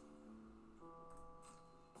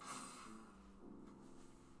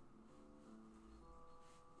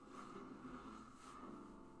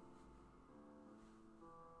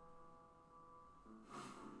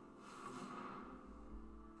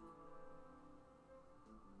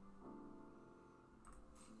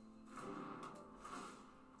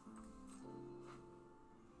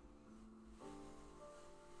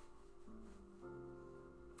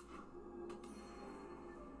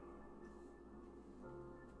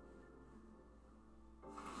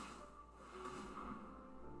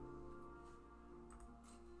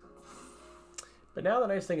 But now the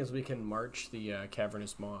nice thing is we can march the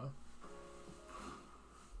Cavernous Maw.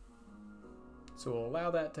 So we'll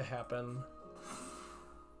allow that to happen.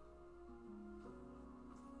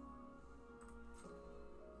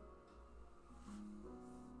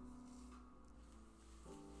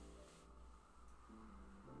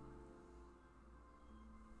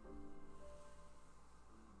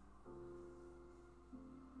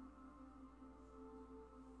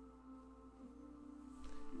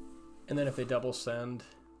 And then if they double send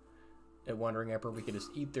at Wandering Emperor, we could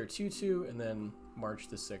just eat their 2/2 and then march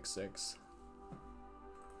the 6/6.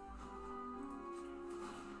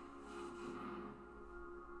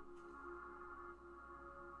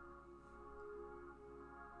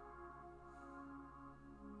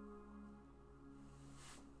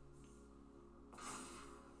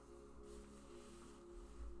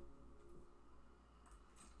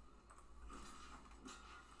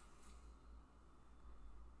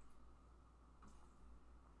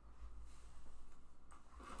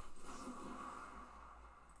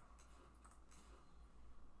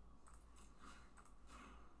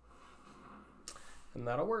 And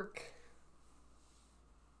that'll work.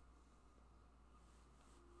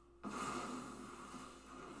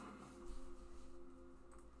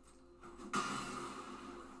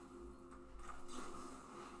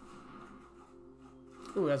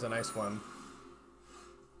 Ooh, that's a nice one.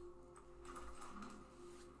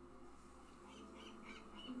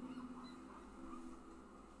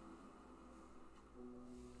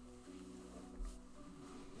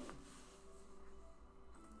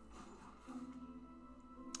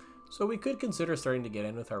 So we could consider starting to get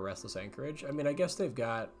in with our Restless Anchorage. I mean, I guess they've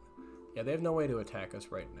got... Yeah, they have no way to attack us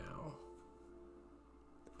right now.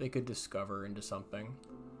 They could discover into something.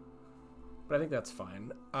 But I think that's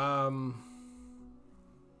fine.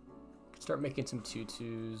 Start making some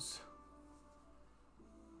 2/2s.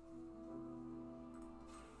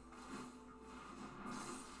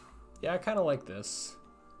 Yeah, I kind of like this.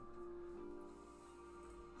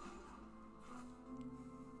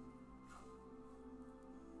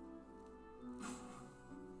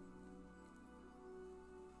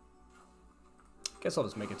 Guess I'll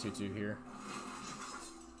just make a 2/2 here.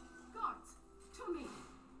 Guards, to me.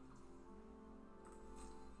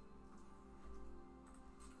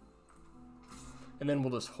 And then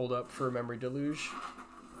we'll just hold up for Memory Deluge.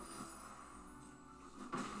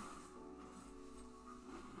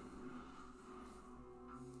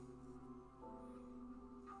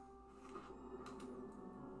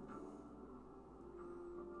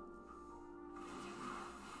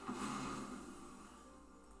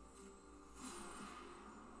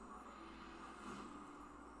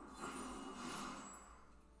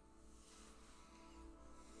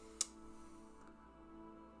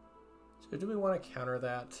 So do we want to counter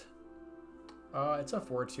that? It's a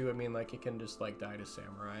 4/2. I mean, like, it can just, like, die to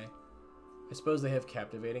Samurai. I suppose they have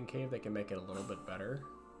Captivating Cave. They can make it a little bit better.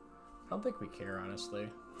 I don't think we care, honestly.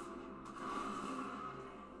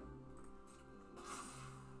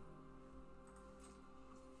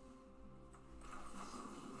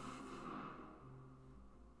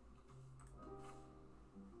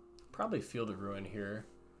 Probably Field of Ruin here.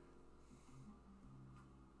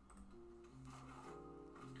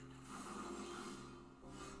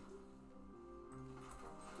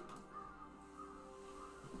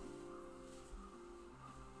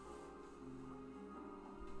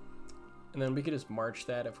 And then we could just march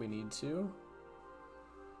that if we need to.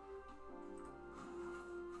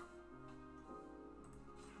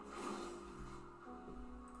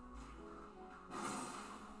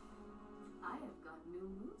 I have got new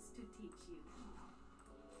moves to teach you.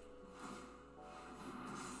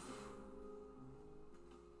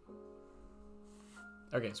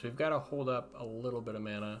 Okay, so we've got to hold up a little bit of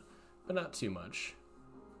mana, but not too much.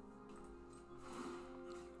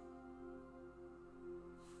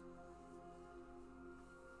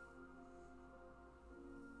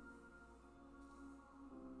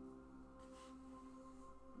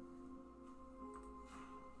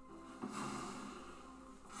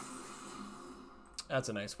 That's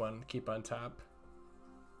a nice one. Keep on top.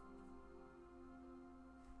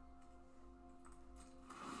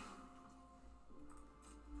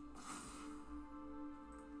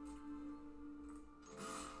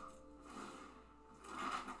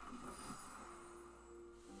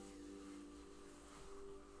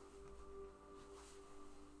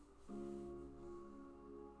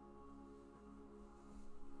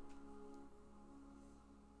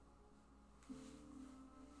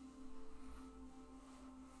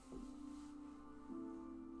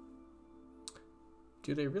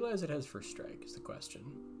 Do they realize it has first strike is the question.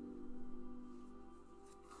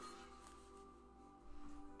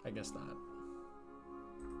 I guess not.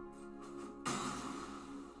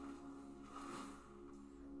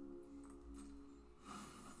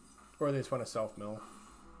 Or they just want to self-mill.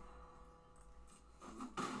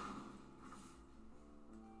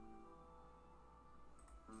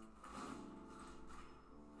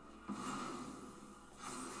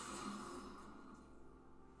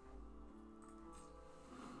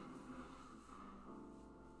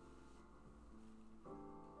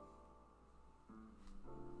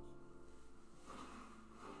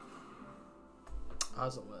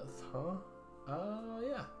 Ozolith, huh?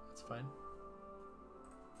 Yeah, that's fine.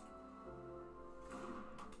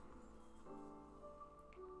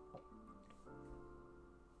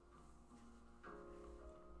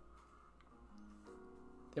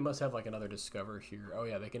 They must have like another Discover here. Oh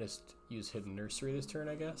yeah, they can just use Hidden Nursery this turn,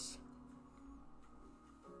 I guess.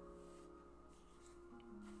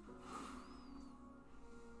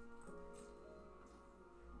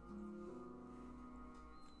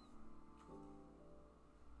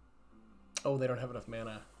 Oh, they don't have enough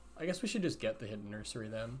mana. I guess we should just get the Hidden Nursery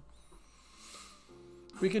then.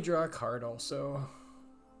 We could draw a card also.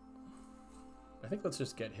 I think let's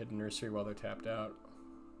just get Hidden Nursery while they're tapped out.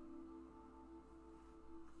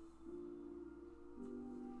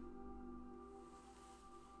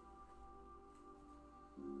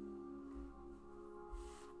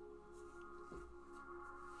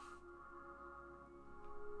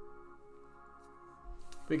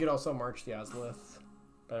 We could also march the Ozolith,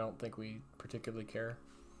 but I don't think we particularly care.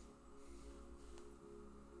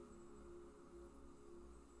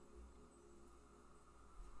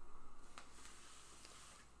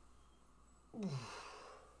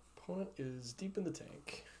 Opponent is deep in the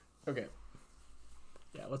tank. Okay.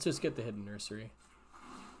 Yeah, let's just get the Hidden Nursery.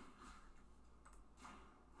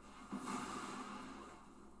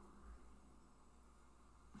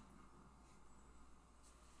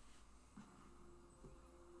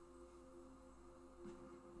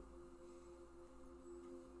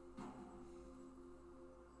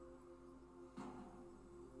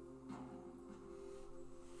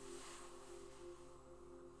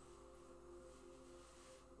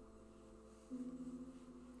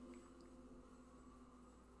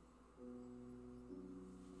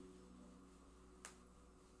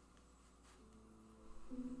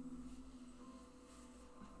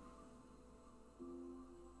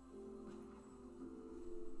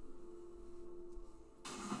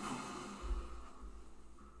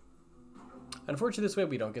 Unfortunately, this way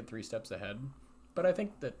we don't get 3 steps ahead, but I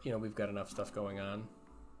think that, you know, we've got enough stuff going on.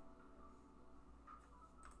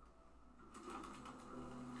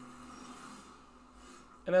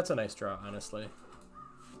 And that's a nice draw, honestly.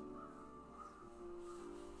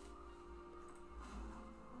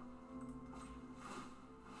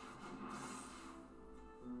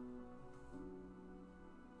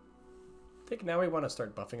 I think now we want to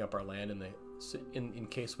start buffing up our land in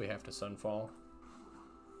case we have to Sunfall.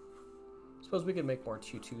 Suppose we could make more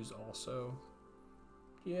 2/2s also.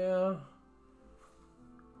 Yeah.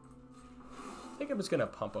 I think I'm just gonna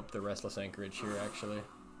pump up the Restless Anchorage here, actually.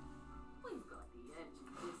 We've got the edge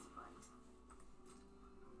in this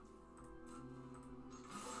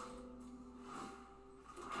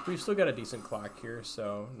fight. We've still got a decent clock here,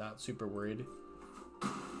 so not super worried.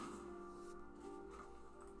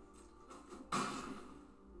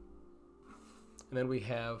 And then we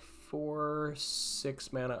have 4,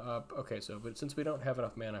 6 mana up. Okay, so but since we don't have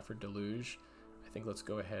enough mana for Deluge, I think let's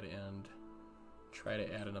go ahead and try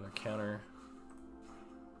to add another counter.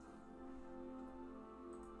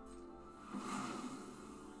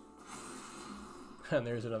 And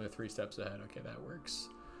there's another 3 steps ahead. Okay, that works.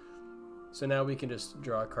 So now we can just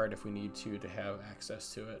draw a card if we need to have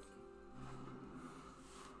access to it.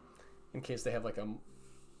 In case they have like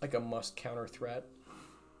a must counter threat.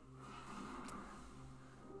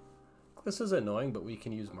 This is annoying, but we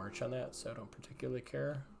can use March on that, so I don't particularly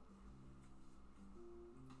care.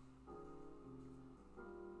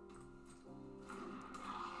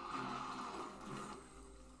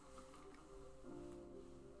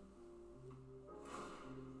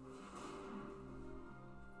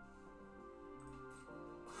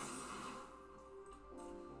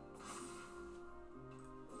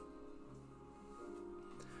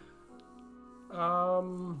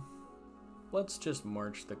 Let's just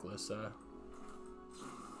march the Glissa.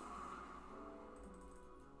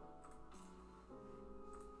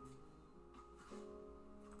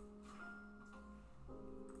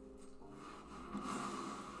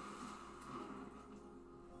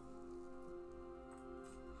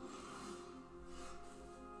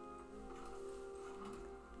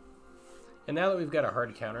 And now that we've got a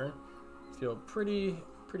hard counter, I feel pretty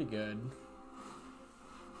good.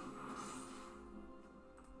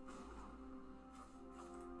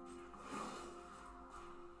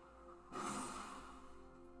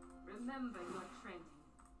 Remember your training.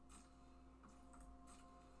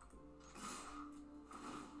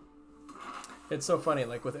 It's so funny,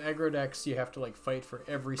 like with aggro decks, you have to like fight for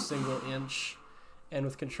every single inch, and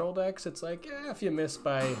with control decks, it's like, if you miss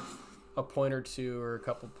by a point or two or a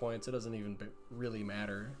couple points, it doesn't even really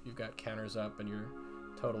matter. You've got counters up and you're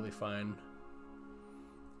totally fine.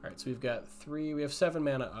 All right, so we have 7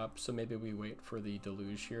 mana up, so maybe we wait for the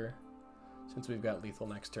Deluge here, since we've got lethal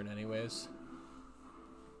next turn anyways.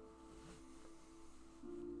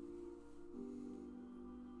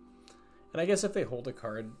 And I guess if they hold a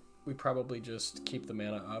card, we probably just keep the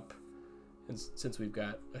mana up, and since we've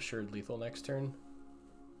got assured lethal next turn.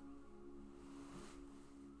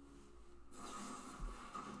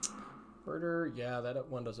 Murder, yeah, that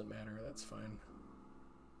one doesn't matter, that's fine.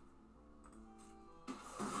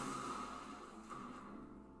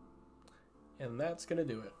 And that's gonna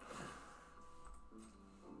do it.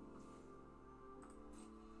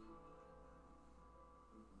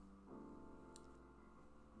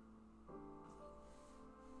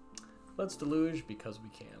 Let's deluge because we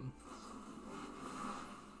can.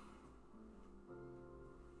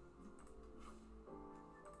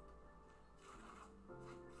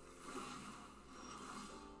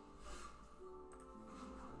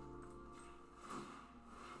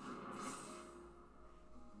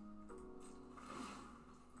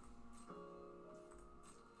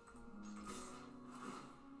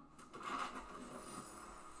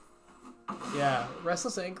 Yeah,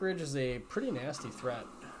 Restless Anchorage is a pretty nasty threat.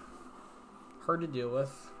 Hard to deal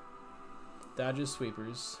with. Dodges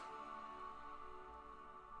sweepers.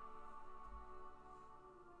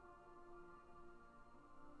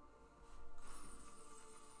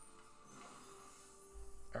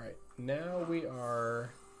 Alright, now we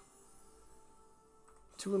are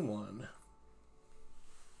 2-1.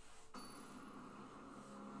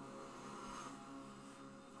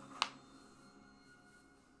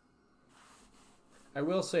 I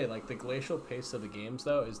will say, like, the glacial pace of the games,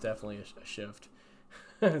 though, is definitely a shift.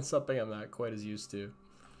 It's something I'm not quite as used to.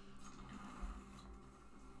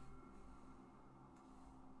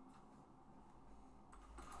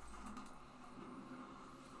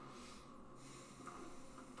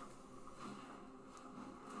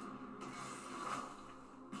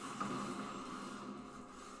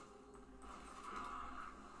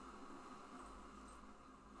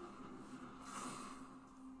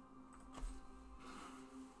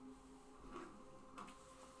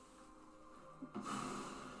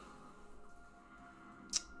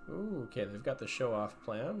 Ooh, okay, they've got the show-off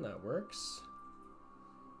plan. That works.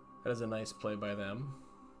 That is a nice play by them.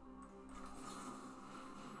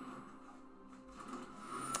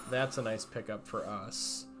 That's a nice pickup for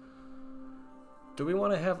us. Do we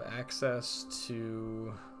want to have access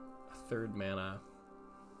to a third mana?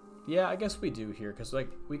 Yeah, I guess we do here, because like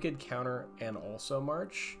we could counter and also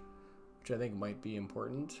march, which I think might be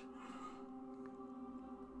important.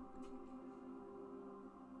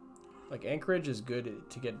 Like, Anchorage is good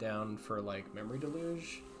to get down for, like, Memory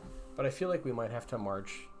Deluge, but I feel like we might have to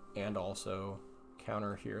march and also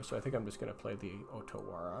counter here, so I think I'm just going to play the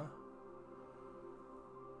Otawara.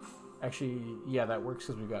 Actually, yeah, that works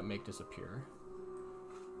because we've got Make Disappear.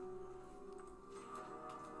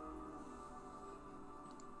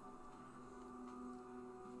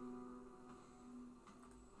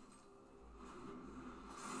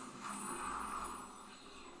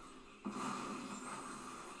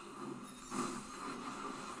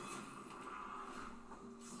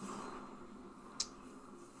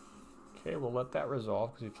 Okay, we'll let that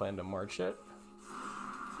resolve because we plan to march it.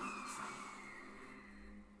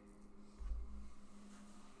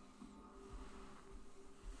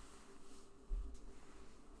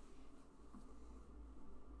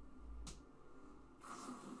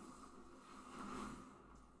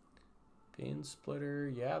 Bean Splitter,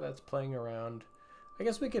 yeah, that's playing around. I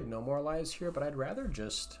guess we could no more lies here, but I'd rather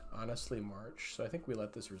just honestly march, so I think we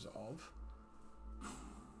let this resolve.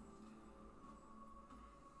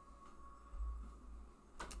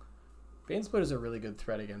 Banesplit is a really good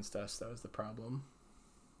threat against us. That was the problem.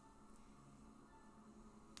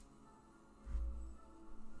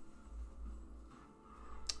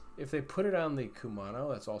 If they put it on the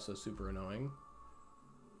Kumano, that's also super annoying.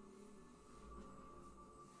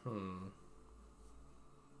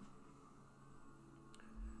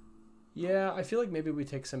 Yeah, I feel like maybe we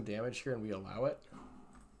take some damage here and we allow it.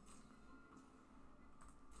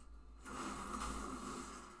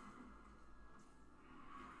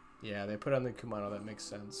 Yeah, they put on the Kumano, that makes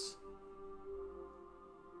sense.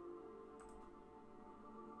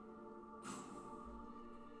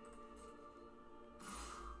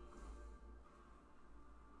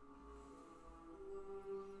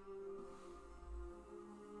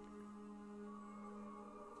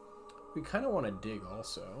 We kind of want to dig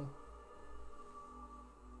also.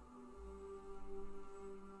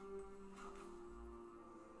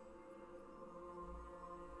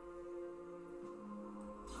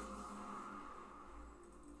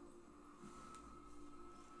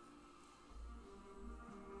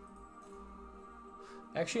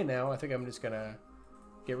 Actually, now I think I'm just gonna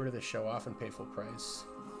get rid of the show off and pay full price.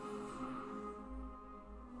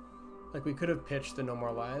 Like, we could have pitched the No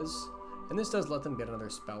More Lies, and this does let them get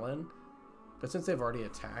another spell in, but since they've already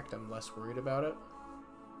attacked, I'm less worried about it.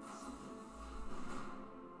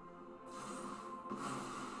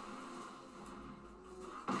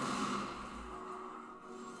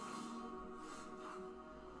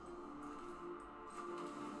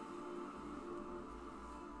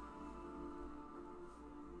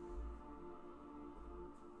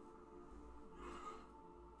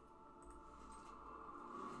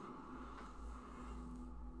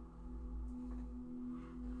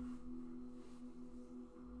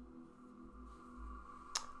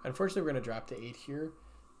 Unfortunately, we're going to drop to 8 here,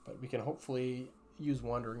 but we can hopefully use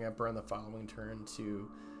Wandering Emperor on the following turn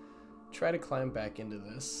to try to climb back into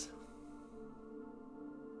this.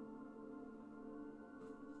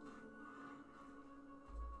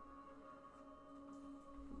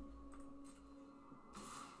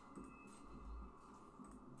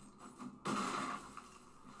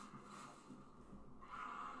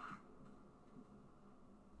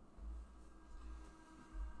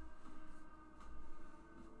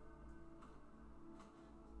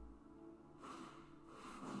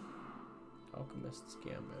 Alchemist's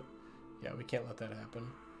Gambit. Yeah, we can't let that happen.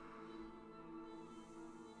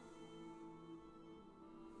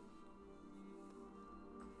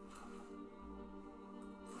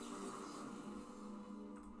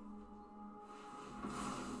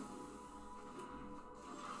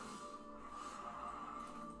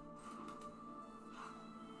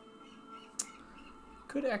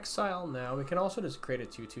 Could exile now. We can also just create a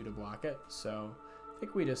 2/2 to block it, so I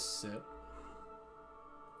think we just sit.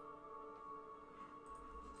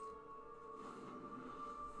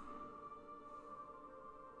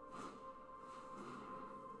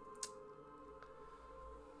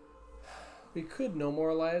 We could no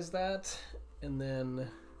moralize that, and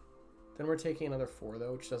then we're taking another 4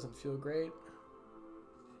 though, which doesn't feel great.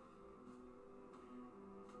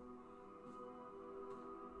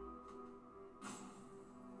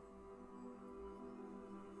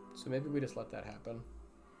 So maybe we just let that happen.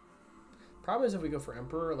 Problem is if we go for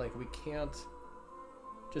Emperor, like we can't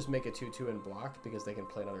just make a 2/2 and block because they can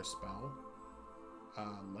play another spell.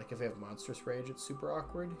 Like if they have Monstrous Rage, it's super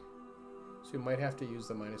awkward. So we might have to use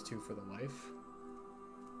the -2 for the life.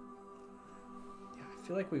 Yeah, I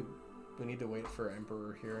feel like we need to wait for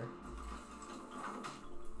Emperor here.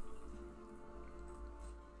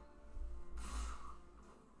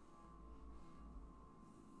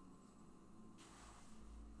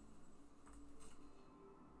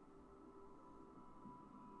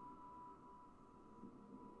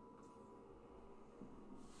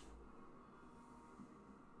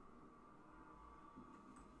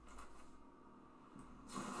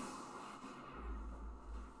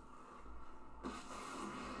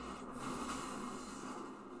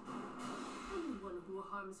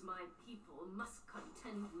 Harms my people must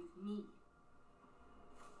contend with me.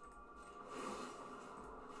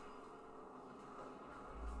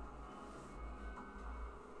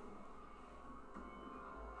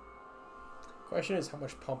 Question is, how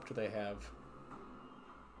much pump do they have?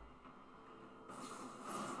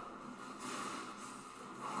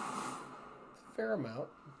 Fair amount.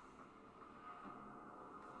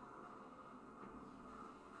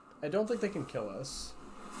 I don't think they can kill us.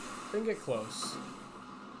 They can get close.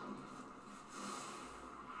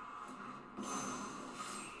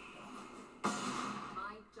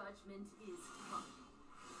 My judgment is come.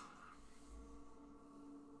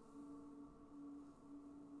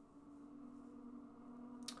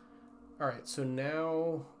 Alright, so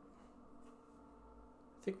now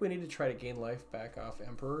I think we need to try to gain life back off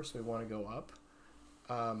Emperor, so we want to go up.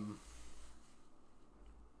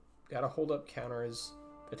 Gotta hold up counters,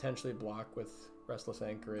 potentially block with Restless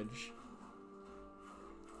Anchorage.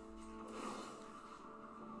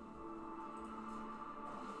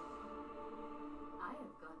 I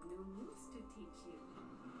have got new moves to teach you.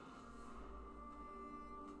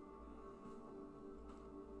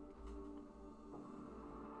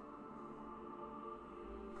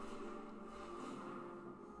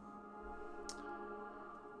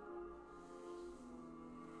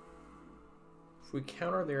 If we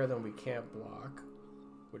counter there, then we can't block,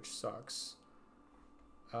 which sucks.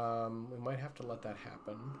 We might have to let that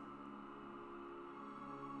happen.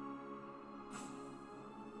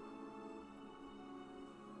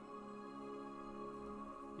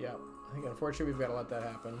 Yeah, I think unfortunately we've got to let that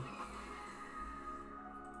happen.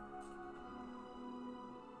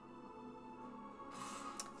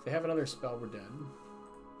 If they have another spell, we're dead.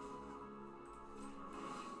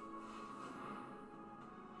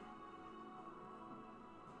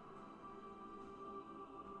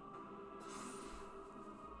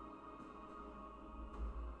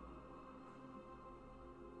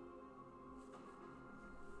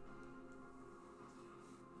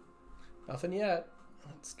 Nothing yet.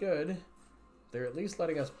 That's good. They're at least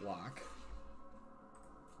letting us block.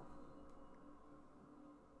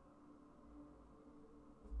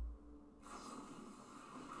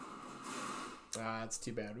 Ah, that's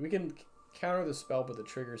too bad. We can counter the spell, but the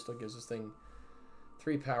trigger still gives this thing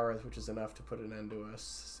 3 powers, which is enough to put an end to us.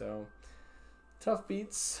 So, tough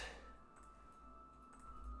beats.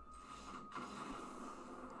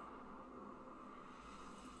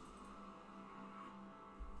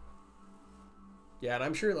 Yeah, and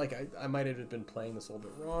I'm sure like I might have been playing this a little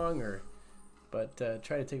bit wrong, but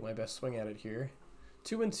try to take my best swing at it here.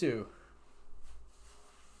 2 and 2.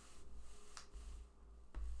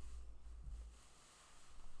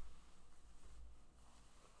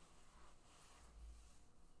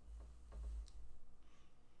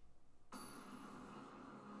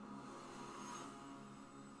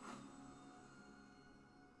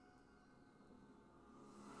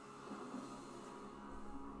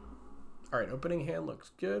 All right, opening hand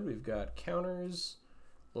looks good. We've got counters,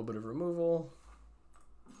 a little bit of removal.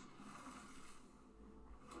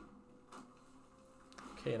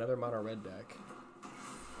 Okay, another mono red deck.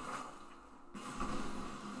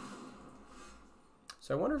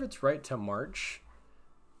 So I wonder if it's right to march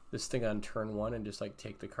this thing on turn 1 and just like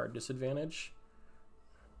take the card disadvantage.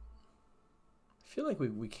 I feel like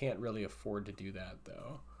we can't really afford to do that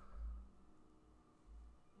though.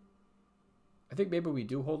 I think maybe we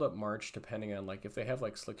do hold up March depending on like if they have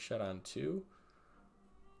like Slick Shot on 2,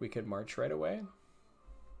 we could March right away. We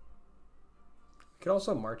could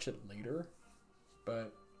also March it later,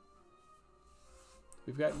 but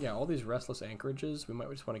we've got, yeah, all these Restless Anchorages. We might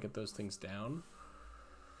just want to get those things down.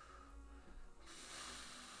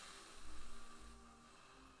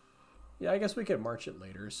 Yeah, I guess we could March it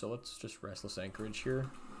later, so let's just Restless Anchorage here.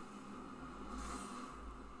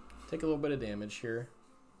 Take a little bit of damage here.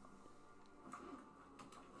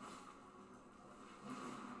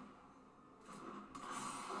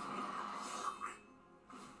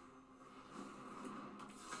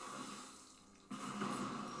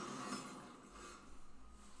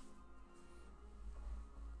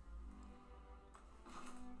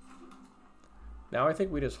 Now I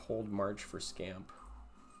think we just hold March for Scamp.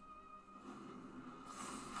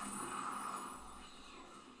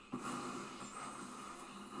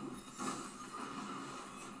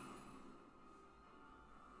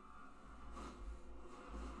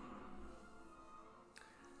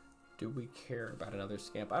 Do we care about another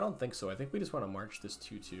Scamp? I don't think so. I think we just want to March this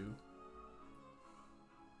 2-2.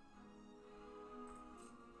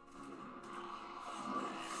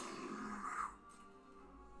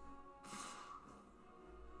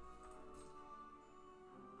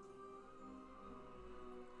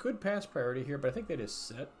 Could pass priority here, but I think they just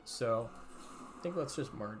sit, so I think let's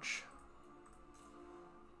just March.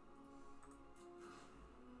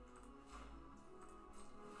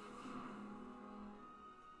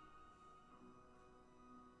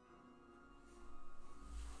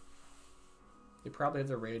 They probably have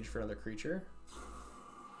the rage for another creature.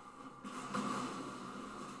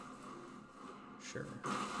 Sure.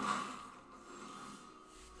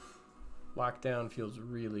 Lockdown feels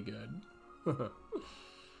really good.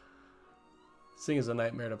 Sing is a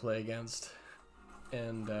nightmare to play against.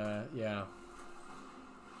 And, yeah.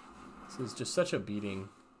 This is just such a beating.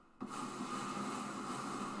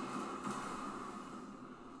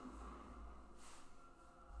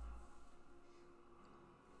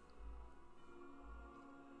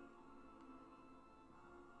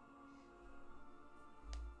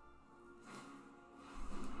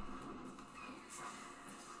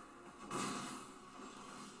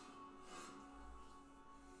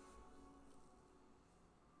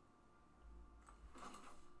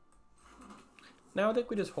 Now I think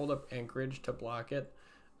we just hold up Anchorage to block it.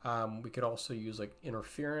 We could also use like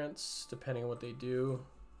Interference, depending on what they do.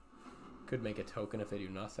 Could make a token if they do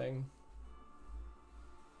nothing.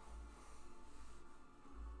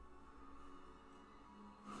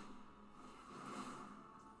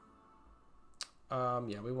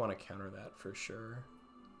 Yeah, we want to counter that for sure.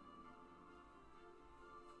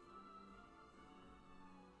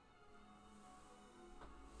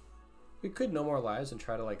 We could No More Lives and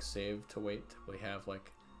try to like save to wait till we have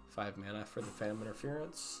like 5 mana for the Phantom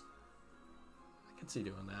Interference. I could see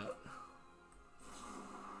doing that.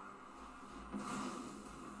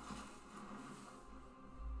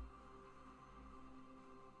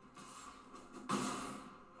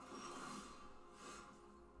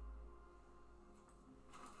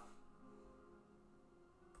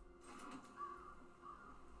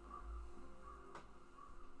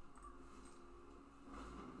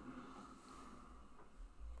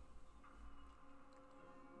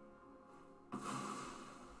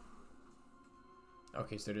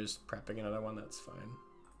 Okay, so they're just prepping another one, that's fine.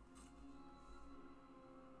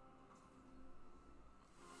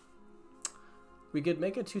 We could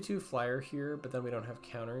make a 2/2 flyer here, but then we don't have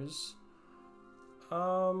counters.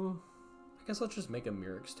 I guess let's just make a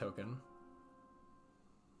Mirrex token.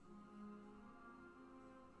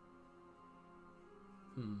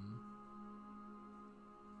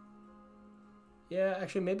 Yeah,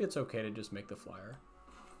 actually maybe it's okay to just make the flyer.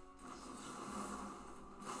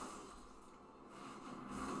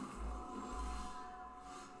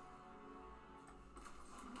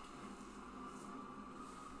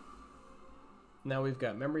 Now we've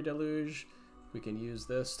got Memory Deluge. We can use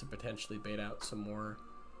this to potentially bait out some more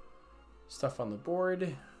stuff on the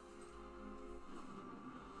board.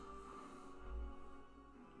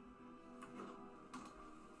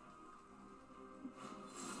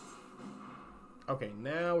 Okay,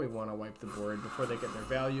 now we want to wipe the board before they get their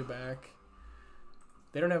value back.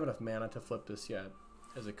 They don't have enough mana to flip this yet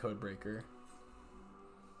as a code breaker.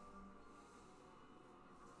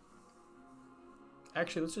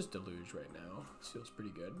 Actually, let's just Deluge right now. This feels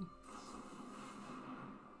pretty good.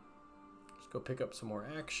 Let's go pick up some more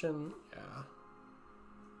action. Yeah.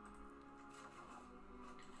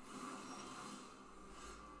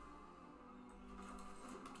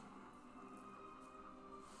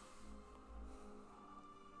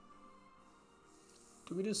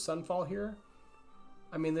 Do we just Sunfall here?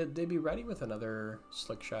 I mean, they'd be ready with another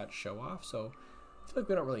Slick Shot Show Off, so I feel like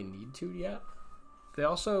we don't really need to yet. They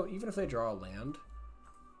also, even if they draw a land,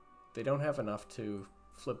 they don't have enough to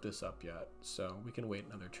flip this up yet, so we can wait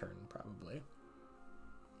another turn, probably.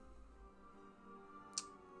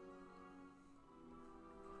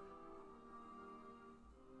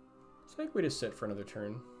 So I think we just sit for another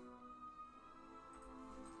turn.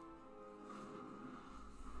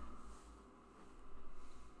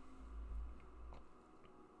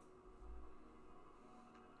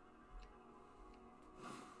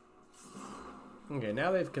 Okay,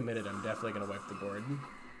 now they've committed, I'm definitely going to wipe the board.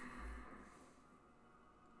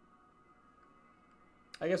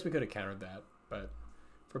 I guess we could have countered that, but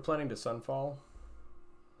if we're planning to Sunfall,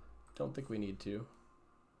 don't think we need to.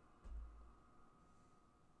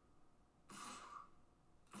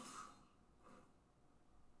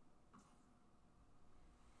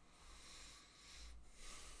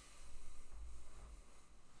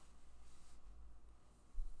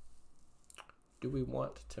 Do we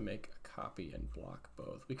want to make a copy and block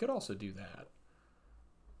both? We could also do that.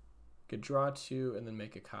 Could draw 2 and then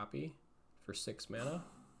make a copy for 6 mana.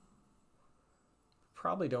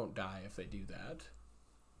 Probably don't die if they do that.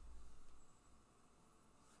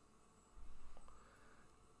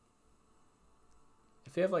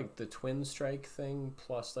 If they have like the Twin Strike thing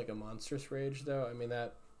plus like a Monstrous Rage though, I mean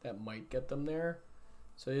that might get them there.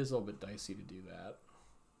 So it is a little bit dicey to do that.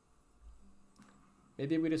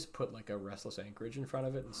 Maybe we just put like a Restless Anchorage in front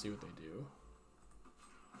of it and see what they do.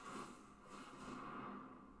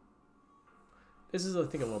 This is, I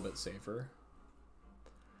think, a little bit safer.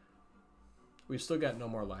 We've still got no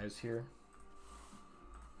more lives here.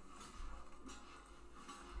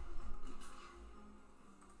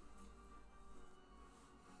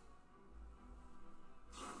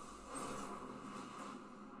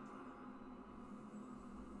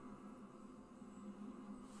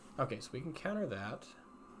 Okay, so we can counter that.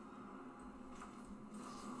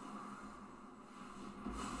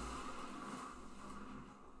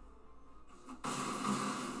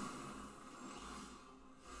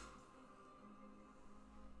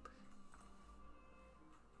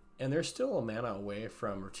 And they're still a mana away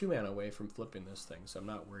from, or 2 mana away from flipping this thing, so I'm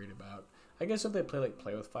not worried about. I guess if they play like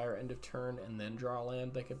Play with Fire end of turn and then draw a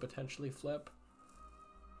land, they could potentially flip.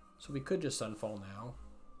 So we could just Sunfall now.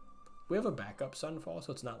 We have a backup Sunfall,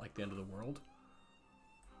 so it's not like the end of the world.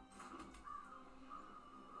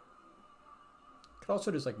 Could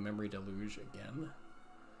also just like Memory Deluge again.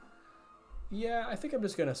 Yeah, I think I'm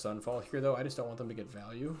just gonna Sunfall here though. I just don't want them to get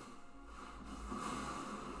value.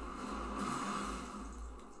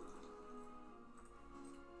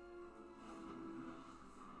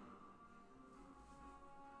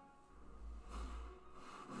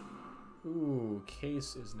 Ooh,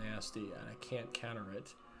 Case is nasty and I can't counter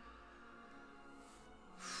it.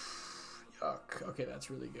 Yuck. Okay, that's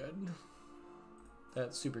really good.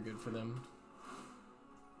 That's super good for them.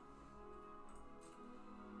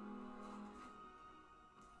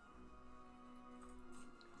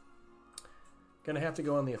 Gonna have to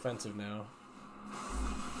go on the offensive now.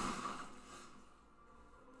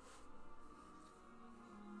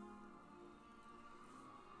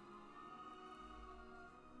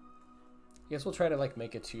 I guess we'll try to like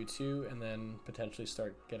make a 2/2 and then potentially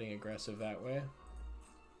start getting aggressive that way.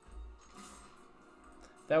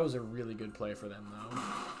 That was a really good play for them though.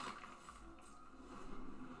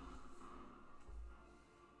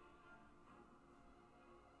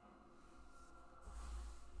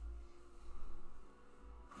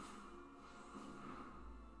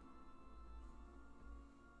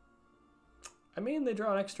 I mean, they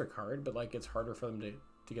draw an extra card, but like it's harder for them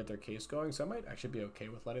to get their case going, so I might actually be okay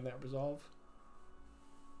with letting that resolve.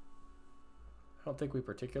 I don't think we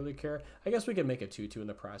particularly care. I guess we can make a 2/2 in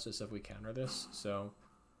the process if we counter this, so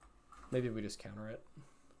maybe we just counter it.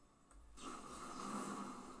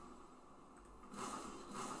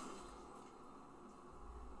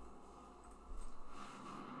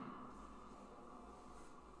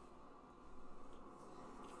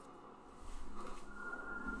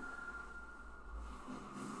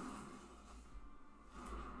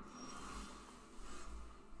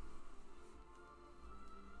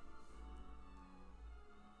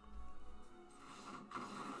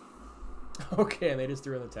 Okay, and they just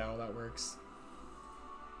threw in the towel. That works.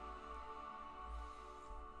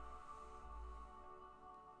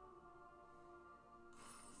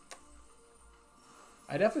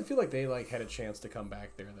 I definitely feel like they like had a chance to come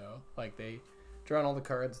back there though. Like they drawing all the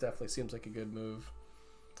cards definitely seems like a good move.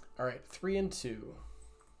 All right, 3 and 2.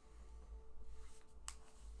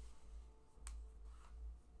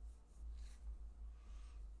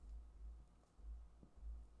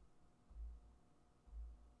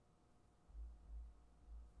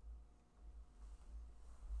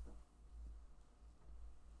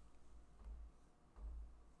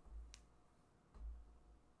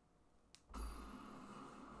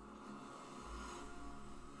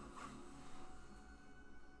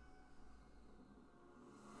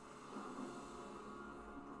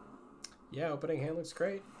 Yeah, opening hand looks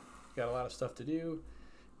great. Got a lot of stuff to do.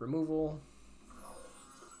 Removal.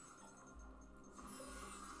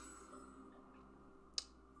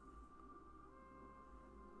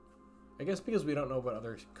 I guess because we don't know what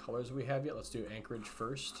other colors we have yet, let's do Anchorage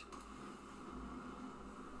first.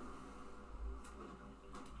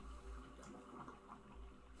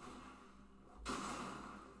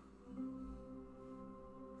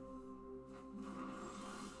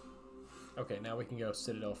 Okay, now we can go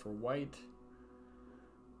Citadel for white.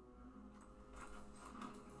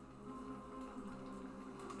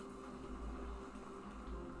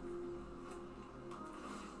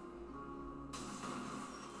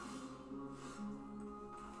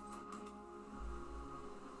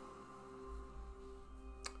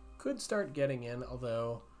 Could start getting in,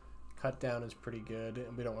 although cut down is pretty good,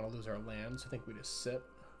 and we don't want to lose our land, so I think we just sit.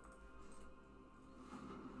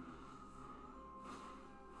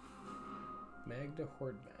 Magda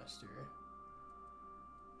Hordemaster.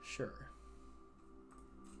 Sure.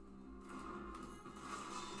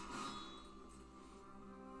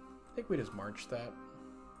 I think we just march that.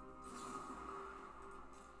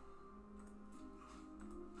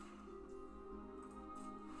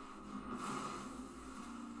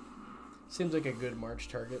 Seems like a good march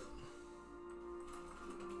target.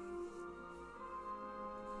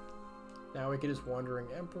 Now we could just Wandering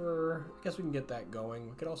Emperor. I guess we can get that going.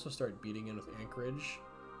 We could also start beating in with Anchorage.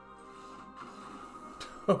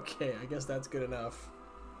 Okay, I guess that's good enough.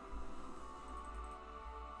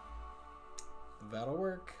 That'll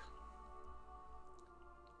work.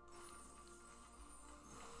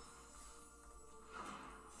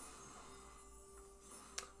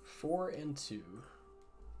 Four and 2.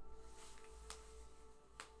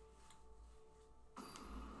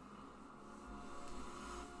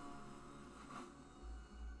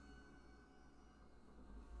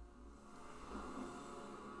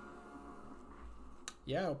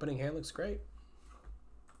 Yeah, opening hand looks great.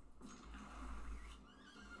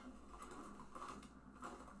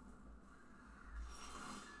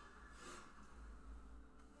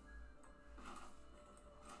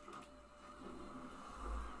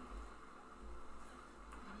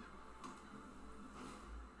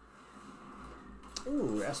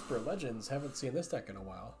 Ooh, Esper Legends. Haven't seen this deck in a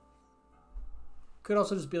while. Could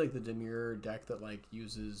also just be like the Dimir deck that like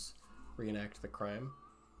uses Reenact the Crime.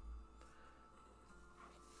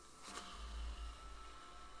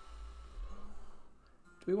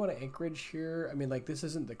 Do we want to Anchorage here? I mean, like, this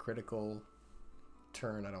isn't the critical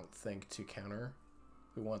turn, I don't think, to counter.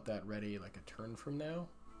 We want that ready, like, a turn from now.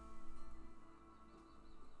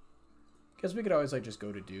 Guess we could always, like, just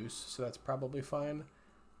go to Deuce, so that's probably fine.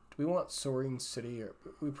 Do we want Soaring City? Or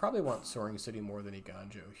we probably want Soaring City more than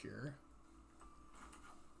Iganjo here.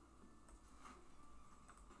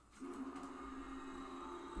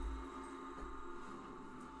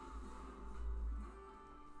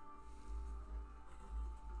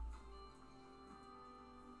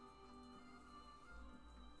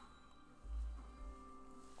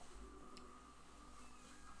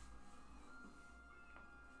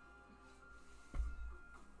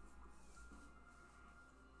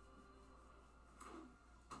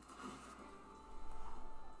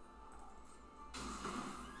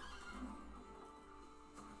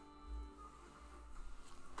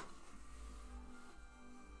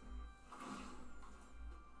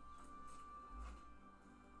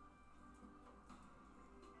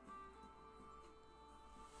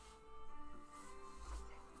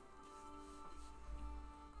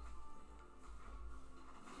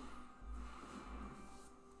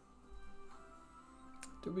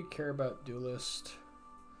 Do we care about Duelist?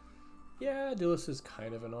 Yeah, Duelist is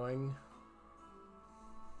kind of annoying.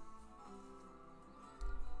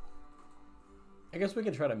 I guess we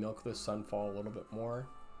can try to milk this Sunfall a little bit more.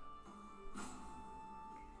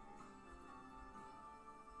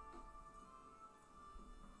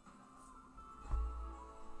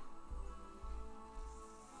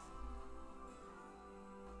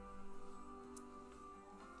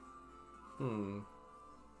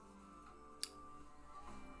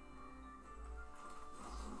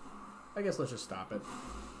 I guess let's just stop it.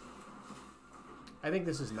 I think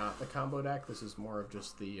this is not the combo deck. This is more of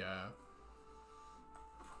just the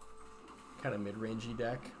kind of mid-rangey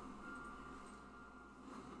deck.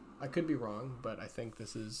 I could be wrong, but I think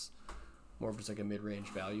this is more of just like a mid-range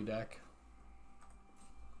value deck.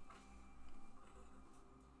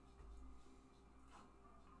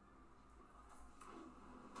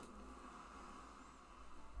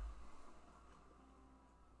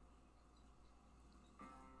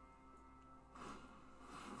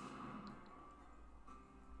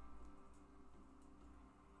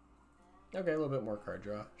 Okay, a little bit more card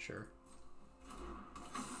draw, sure.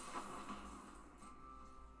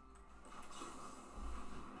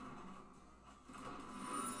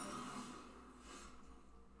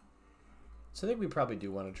 So I think we probably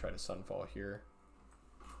do want to try to Sunfall here.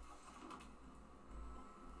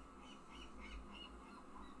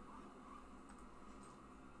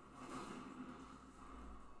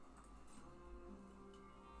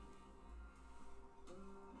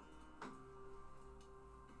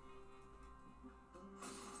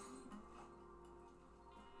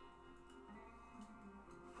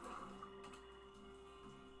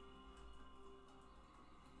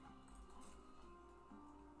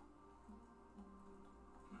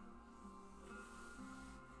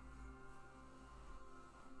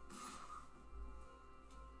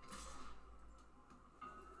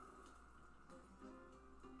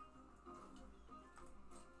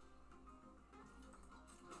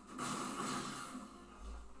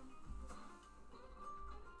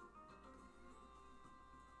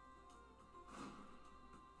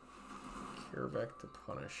 Back to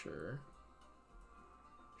Punisher.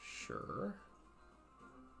 Sure.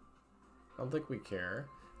 I don't think we care.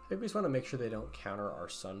 I think we just want to make sure they don't counter our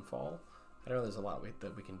Sunfall. I don't know there's a lot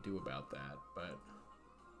that we can do about that, but...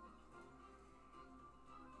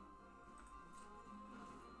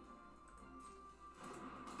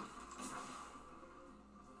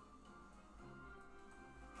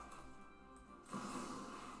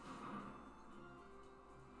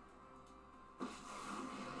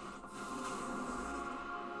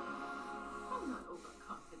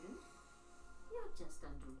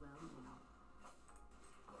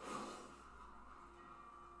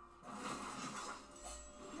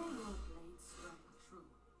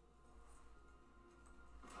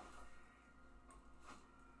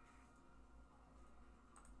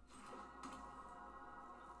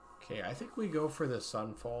 Okay, I think we go for the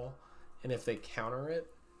Sunfall, and if they counter it,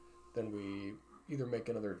 then we either make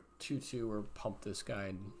another 2/2 or pump this guy.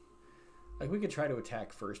 And, like, we could try to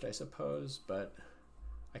attack first, I suppose, but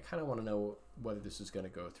I kind of want to know whether this is going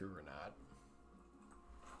to go through or not.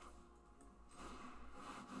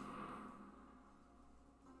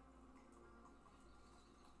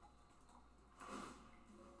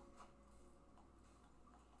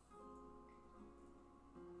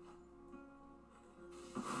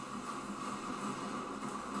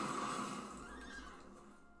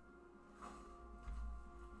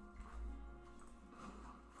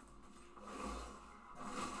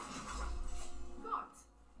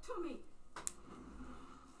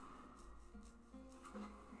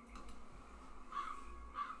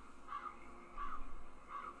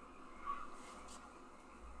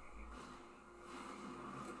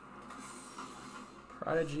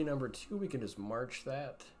 Prodigy number 2, we can just march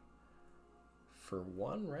that for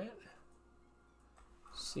 1, right?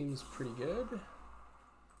 Seems pretty good.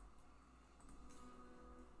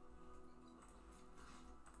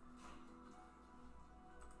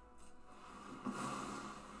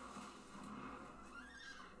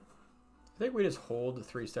 I think we just hold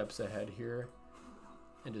 3 steps ahead here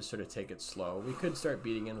and just sort of take it slow. We could start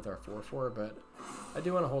beating in with our 4/4, but I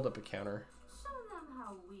do want to hold up a counter. Show them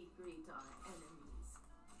how we greet our enemies.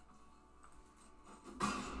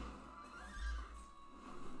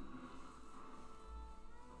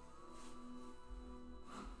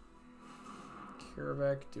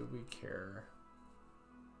 Karavek, do we care?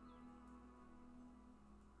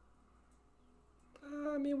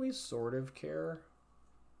 I mean, we sort of care.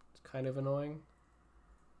 It's kind of annoying.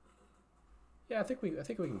 Yeah, I think we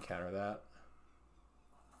can counter that.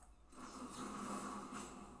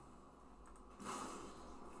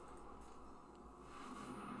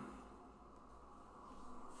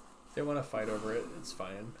 If they want to fight over it, it's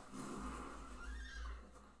fine.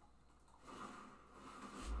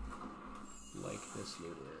 Like this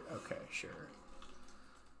looter. Okay, sure.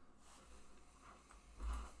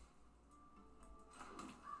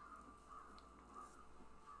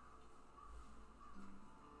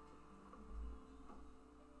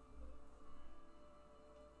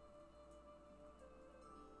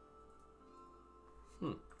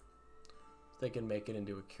 they can make it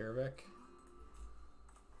into a Convoke.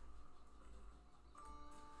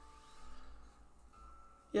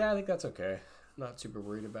 Yeah, I think that's okay. Not super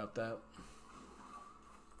worried about that.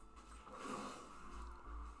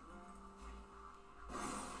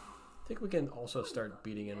 I think we can also start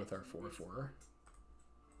beating in with our 4/4.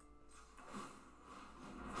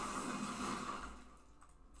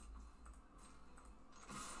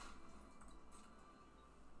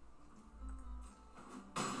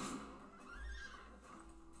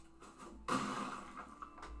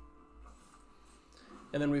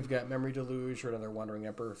 And then we've got Memory Deluge or another Wandering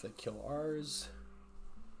Emperor if they kill ours.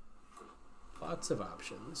 Lots of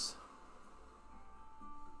options.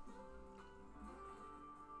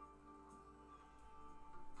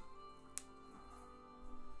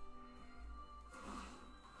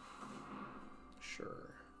 Sure.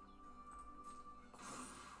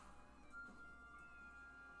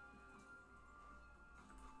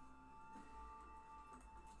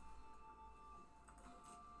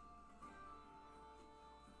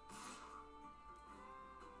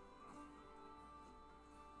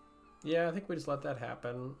 Yeah, I think we just let that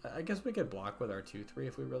happen. I guess we could block with our 2/3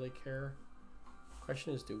 if we really care.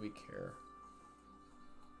 Question is, do we care?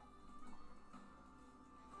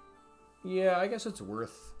 Yeah, I guess it's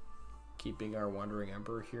worth keeping our Wandering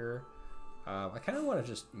Emperor here. I kind of want to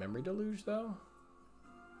just Memory Deluge, though.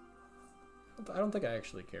 I don't think I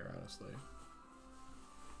actually care, honestly.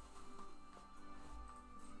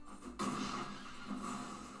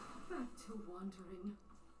 Back to wandering.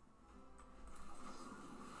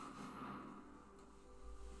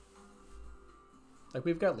 Like,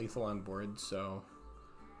 we've got lethal on board, so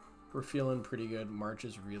we're feeling pretty good. March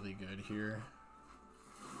is really good here.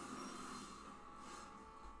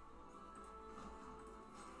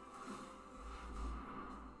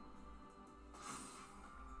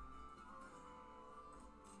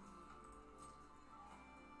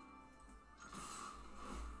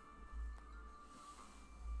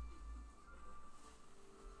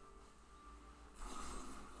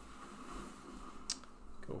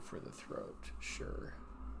 Go for the throat, sure.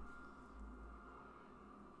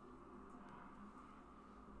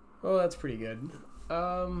 Oh, that's pretty good.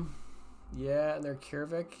 Yeah, and their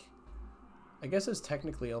Convoke, I guess it's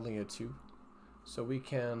technically only a 2, so we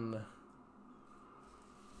can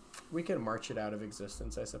march it out of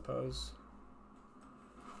existence, I suppose.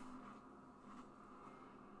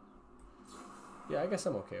 Yeah, I guess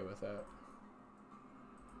I'm okay with that.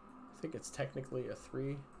 I think it's technically a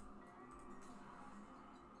 3.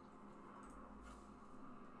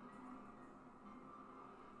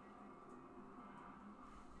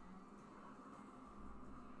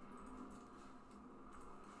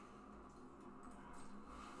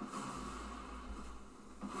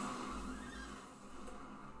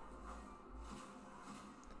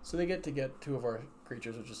 So they get to get 2 of our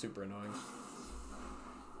creatures, which is super annoying.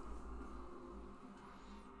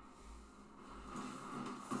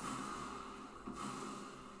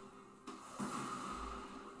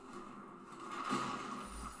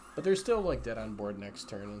 But they're still like dead on board next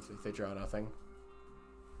turn if they draw nothing.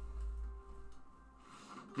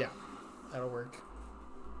 Yeah, that'll work.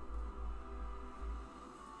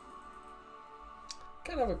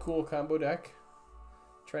 Kind of a cool combo deck.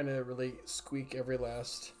 Trying to really squeak every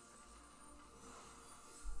last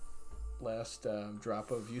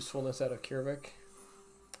drop of usefulness out of Convoke.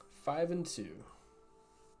 5 and 2.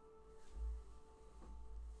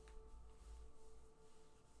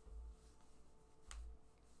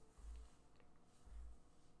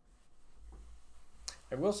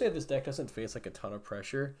 I will say this deck doesn't face like a ton of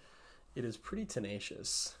pressure. It is pretty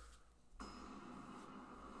tenacious.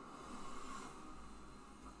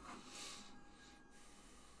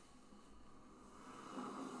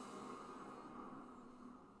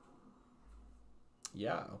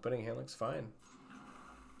 Yeah, opening hand looks fine.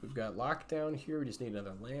 We've got lockdown here. We just need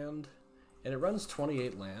another land. And it runs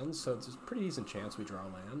 28 lands, so it's a pretty decent chance we draw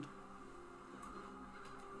land.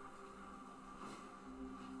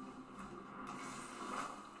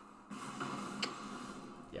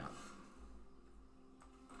 Yeah.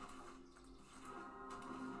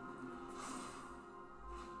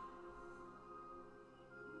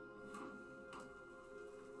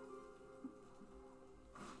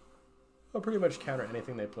 I'll pretty much counter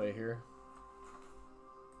anything they play here.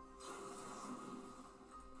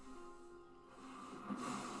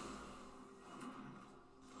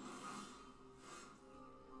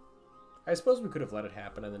 I suppose we could have let it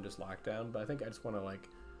happen and then just locked down, but I think I just want to like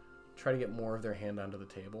try to get more of their hand onto the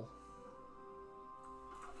table.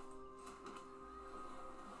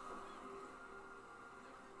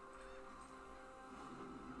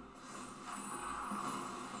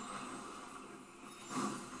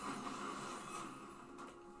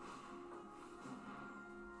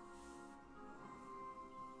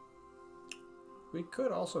 We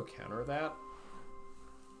could also counter that.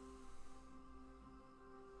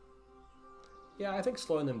 Yeah, I think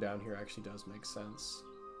slowing them down here actually does make sense.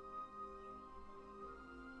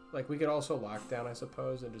 Like, we could also lock down, I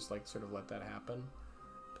suppose, and just, like, sort of let that happen.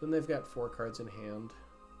 But then they've got 4 cards in hand.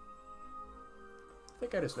 I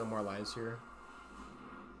think I just know more lies here.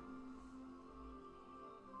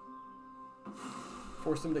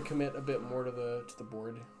 Force them to commit a bit more to the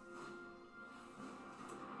board.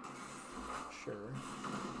 Sure.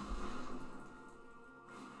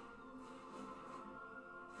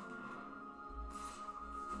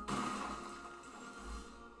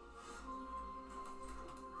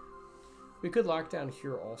 We could lock down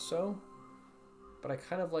here also, but I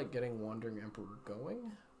kind of like getting Wandering Emperor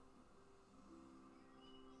going.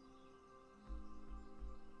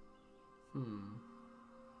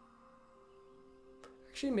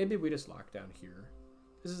 Actually, maybe we just lock down here.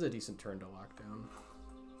 This is a decent turn to lock down.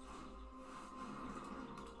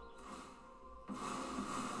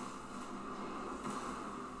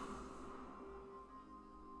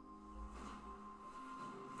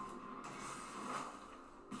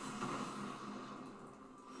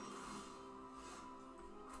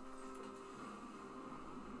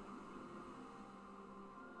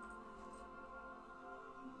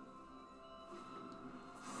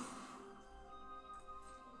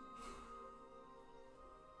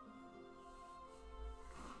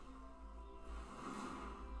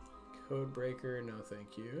 Codebreaker, no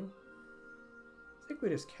thank you. I think we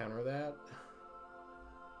just counter that.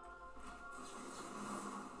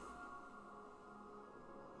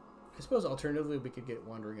 I suppose alternatively we could get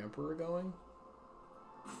Wandering Emperor going.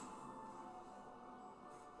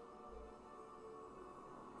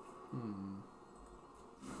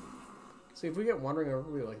 So if we get Wandering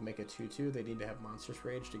Emperor, we like make a 2/2. They need to have Monstrous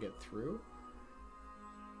Rage to get through.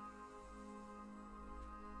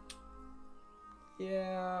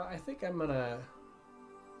 Yeah, I think I'm gonna...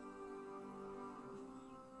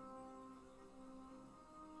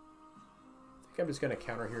 I think I'm just gonna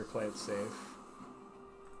counter here, play it safe.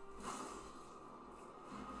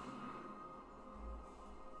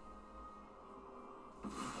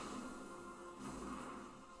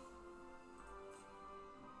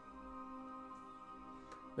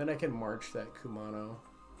 Then I can march that Kumano.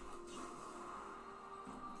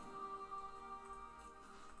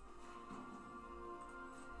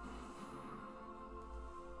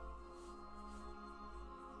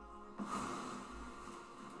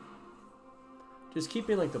 Just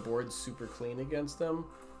keeping like the board super clean against them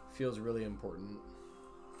feels really important.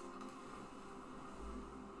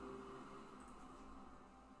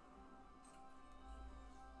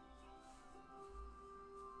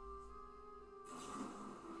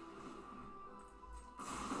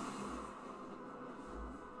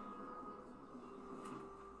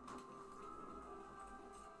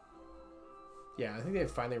 Yeah, I think they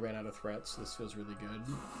finally ran out of threats, so this feels really good.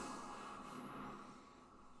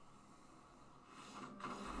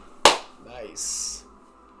 Nice.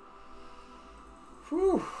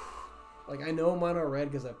 Whew. Like, I know mono red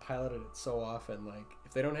because I piloted it so often. Like,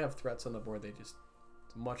 if they don't have threats on the board, it's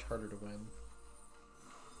much harder to win.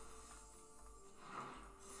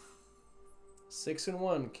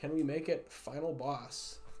 6-1. Can we make it final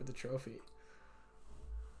boss for the trophy?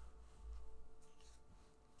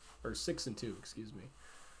 Or 6-2, excuse me.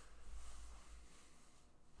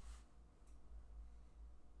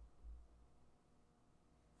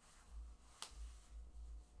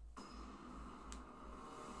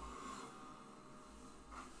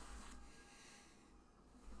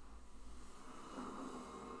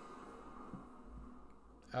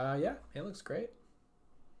 Yeah, it looks great.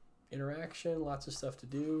 Interaction, lots of stuff to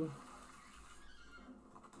do.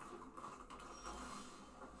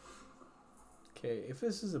 Okay, if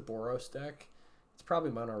this is a Boros deck, it's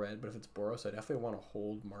probably mono red, but if it's Boros, I definitely want to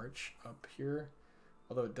hold March up here.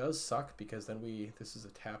 Although it does suck because then this is a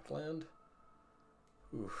tapped land.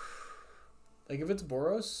 Oof. Like if it's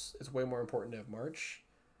Boros, it's way more important to have March.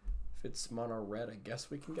 If it's mono red, I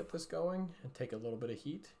guess we can get this going and take a little bit of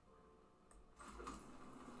heat.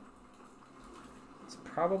 It's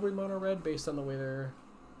probably mono red based on the way they're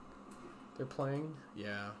playing.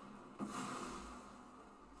 Yeah.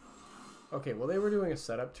 Okay, well they were doing a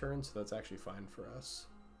setup turn, so that's actually fine for us.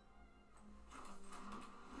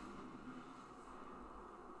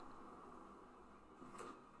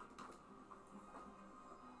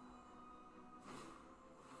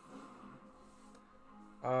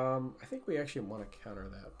 I think we actually want to counter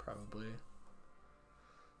that probably.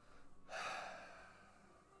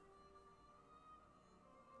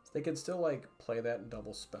 They could still like play that and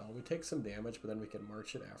double spell. We take some damage, but then we can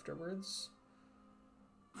march it afterwards.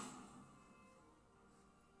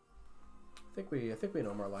 I think we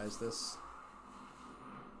normalize this.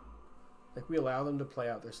 Like, we allow them to play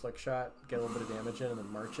out their slick shot, get a little bit of damage in, and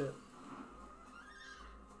then march it.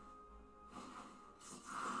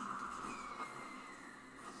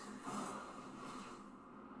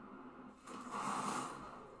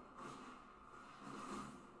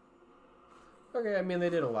 Okay, I mean, they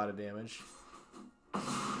did a lot of damage.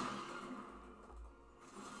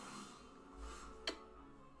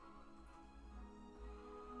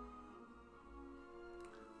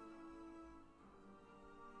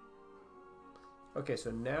 Okay,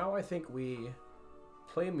 so now I think we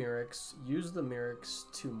play Mirrex, use the Mirrex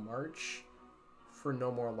to march for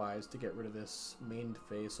No More Lies to get rid of this main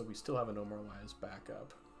phase, so we still have a No More Lies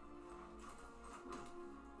backup.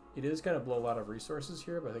 It is going to blow a lot of resources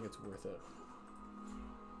here, but I think it's worth it.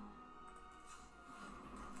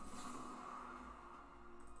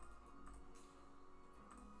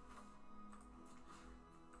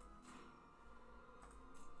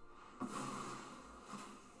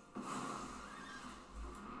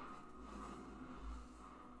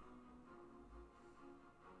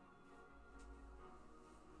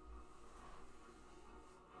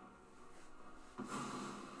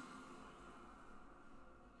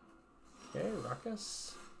 Okay,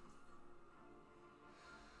 Rakdos.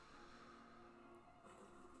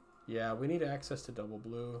 Yeah, we need access to double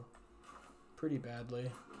blue pretty badly.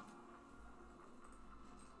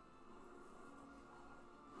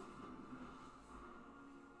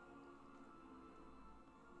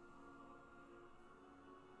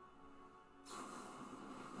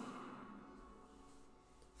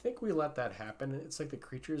 I think we let that happen. It's like the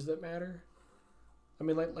creatures that matter. I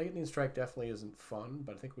mean, like, Lightning Strike definitely isn't fun,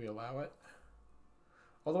 but I think we allow it.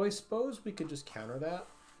 Although I suppose we could just counter that.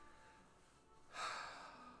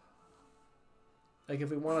 Like, if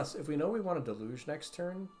we know we want to Deluge next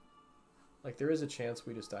turn, like, there is a chance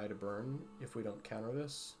we just die to burn if we don't counter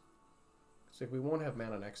this. So like, we won't have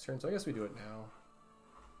mana next turn, so I guess we do it now.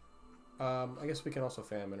 I guess we can also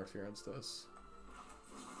Phantom Interference this.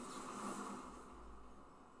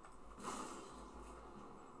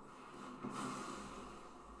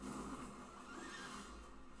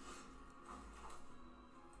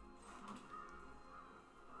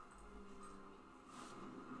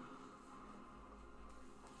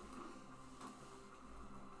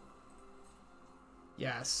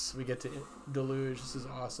 Yes, we get to Deluge. This is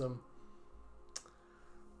awesome.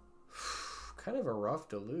 Kind of a rough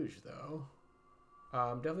Deluge, though.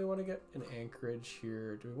 Definitely want to get an Anchorage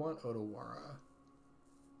here. Do we want Otawara?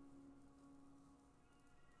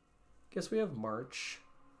 Guess we have March.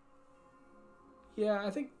 Yeah, I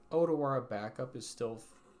think Otawara backup is still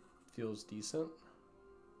feels decent.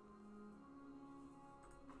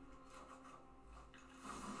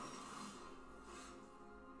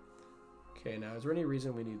 Okay, now is there any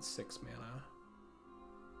reason we need 6 mana?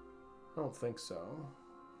 I don't think so.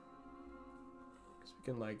 Because we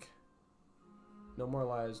can, like, No More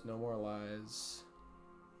Lies, No More Lies.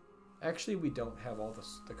 Actually, we don't have all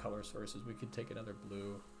the color sources. We could take another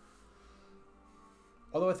blue.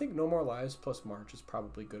 Although I think No More Lies plus March is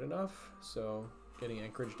probably good enough. So getting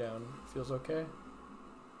Anchorage down feels okay.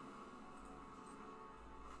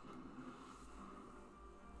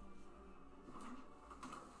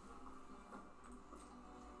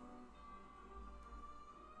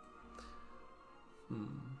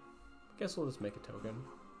 Guess we'll just make a token.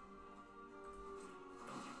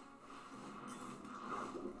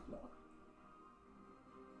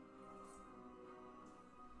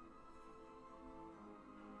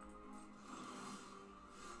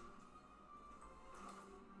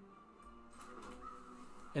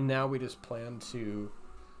 And now we just plan to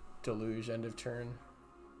Deluge end of turn.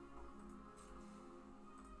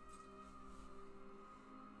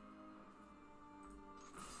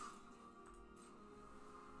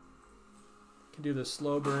 Can do the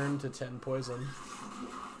slow burn to 10 poison.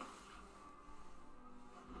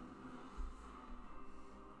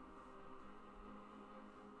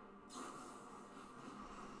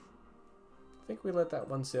 I think we let that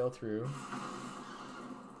one sail through.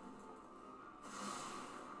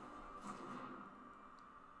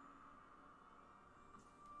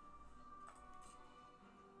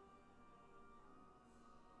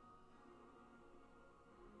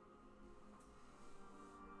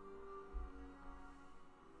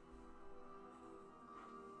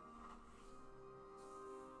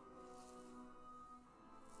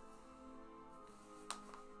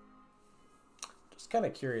 Kind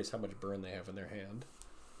of curious how much burn they have in their hand.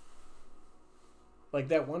 Like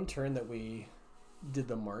that one turn that we did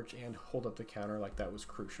the march and hold up the counter, like that was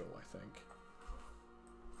crucial, I think.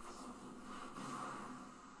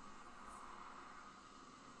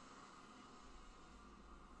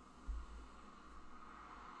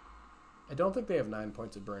 don't think they have 9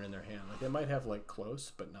 points of burn in their hand. Like they might have like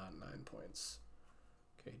close, but not 9 points.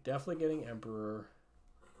 Okay, definitely getting Emperor.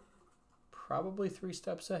 Probably 3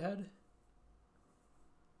 steps ahead.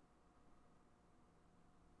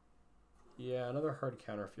 Yeah, another hard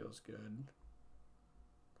counter feels good.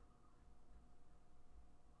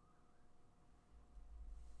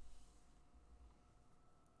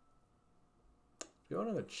 We want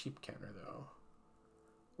another cheap counter though.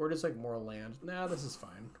 Or just like more land. Nah, this is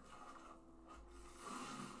fine.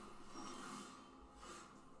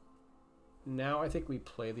 Now I think we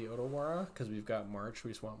play the Otawara because we've got March. We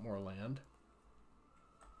just want more land.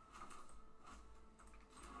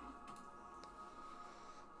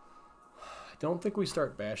 I don't think we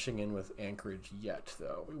start bashing in with Anchorage yet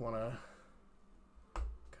though. We want to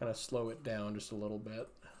kind of slow it down just a little bit.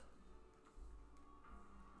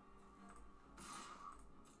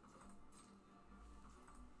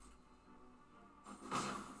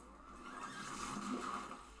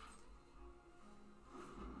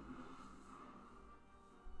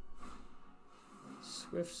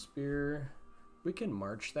 Swift Spear, we can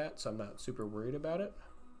march that, so I'm not super worried about it.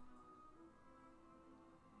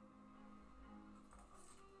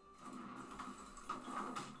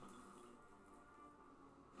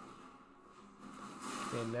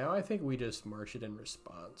 And now I think we just march it in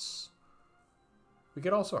response. We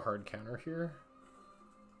could also hard counter here.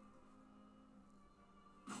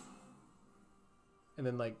 And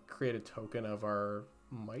then like create a token of our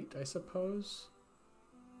might, I suppose.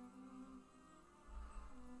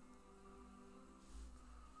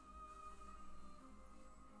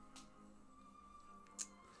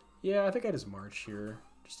 Yeah, I think I just march here.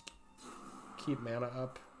 Just keep mana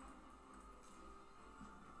up.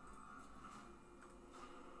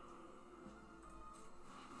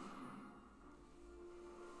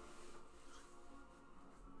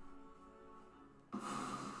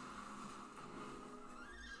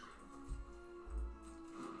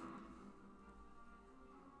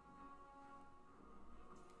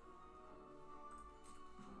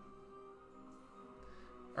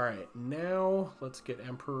 Alright, now let's get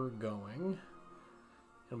Emperor going.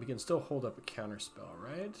 And we can still hold up a counter spell,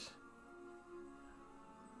 right?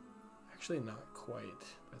 Actually, not quite.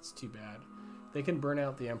 That's too bad. They can burn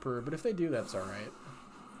out the Emperor, but if they do, that's alright.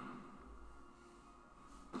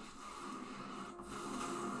 Run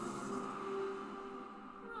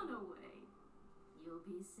away. You'll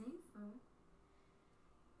be safer.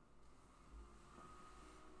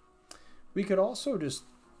 We could also just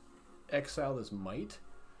exile this Might,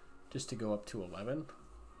 just to go up to 11.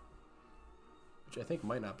 Which I think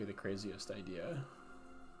might not be the craziest idea.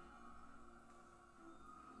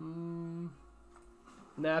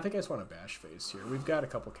 Nah, I think I just want to bash face here. We've got a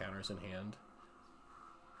couple counters in hand.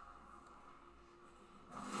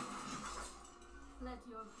 Let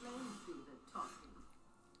your flames do the talking.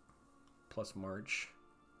 Plus March.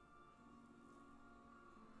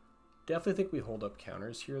 Definitely think we hold up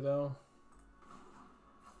counters here, though.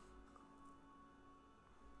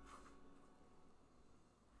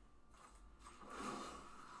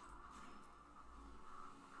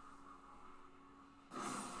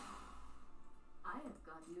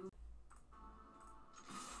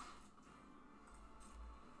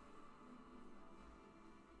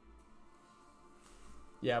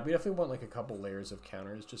 Yeah, we definitely want like a couple layers of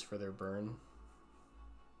counters just for their burn.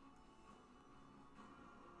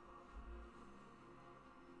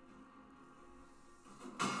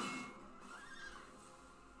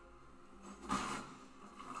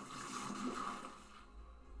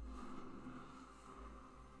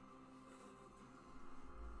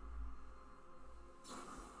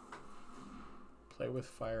 Play with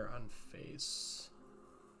fire on face.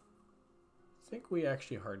 I think we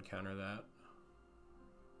actually hard counter that.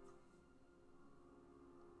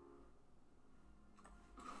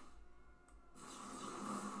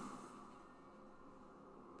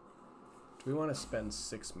 Do we want to spend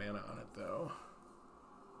 6 mana on it, though?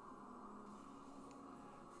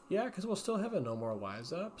 Yeah, because we'll still have a No More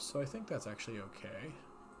Lies up, so I think that's actually okay.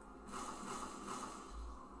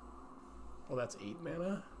 Well, that's 8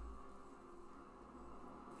 mana.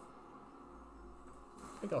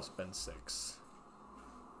 I think I'll spend 6.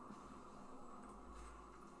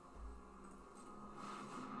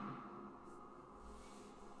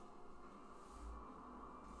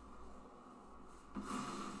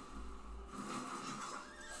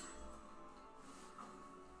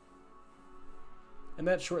 And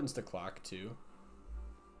that shortens the clock, too.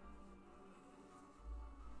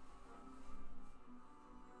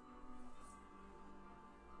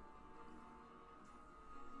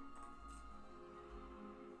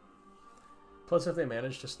 Plus, if they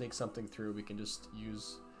manage to sneak something through, we can just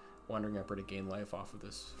use Wandering Upper to gain life off of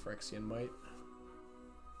this Phyrexian Might.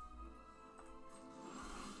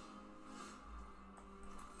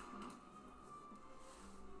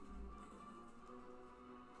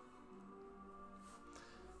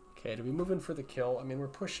 Okay, do we move in for the kill? I mean, we're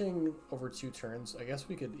pushing over 2 turns. I guess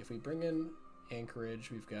we could, if we bring in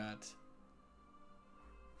Anchorage, we've got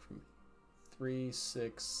from 3,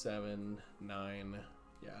 6, 7, 9.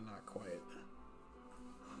 Yeah, not quite.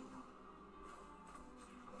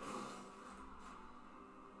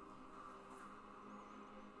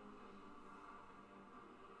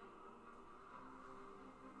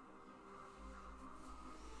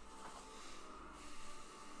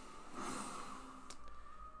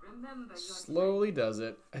 Slowly does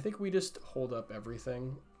it. I think we just hold up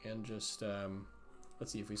everything and just,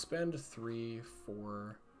 let's see, if we spend 3,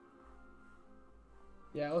 4,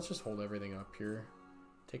 yeah, let's just hold everything up here.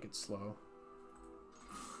 Take it slow.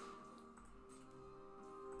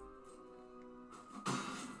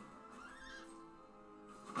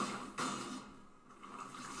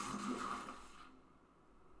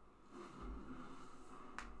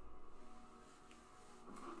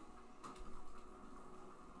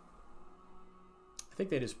 I think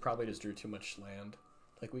they probably just drew too much land.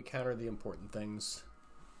 Like, we countered the important things.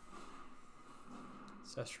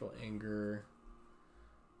 Ancestral Anger.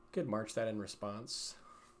 Could march that in response.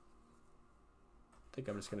 I think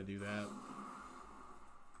I'm just going to do that.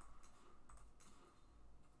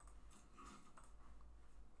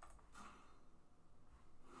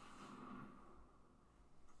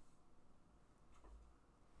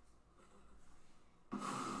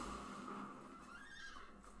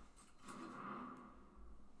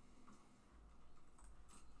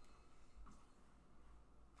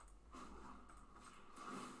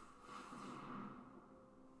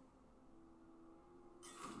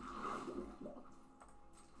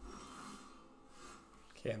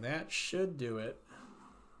 Okay, and that should do it.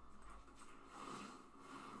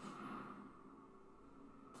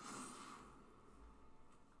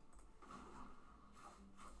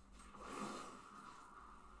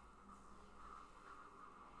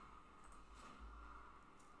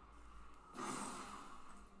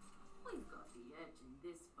 We've got the edge in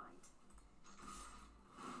this fight.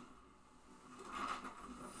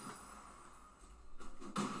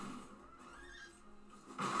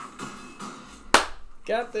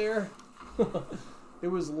 Got there. It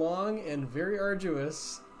was long and very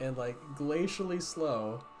arduous and like glacially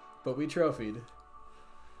slow, but we trophied.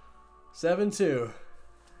 7-2.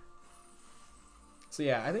 So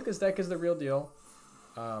yeah, I think this deck is the real deal.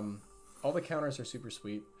 All the counters are super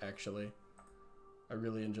sweet, actually. I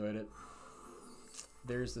really enjoyed it.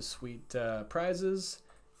 There's the sweet prizes,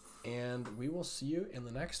 and we will see you in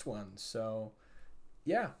the next one. So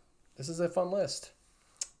yeah, this is a fun list.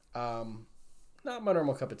 Not my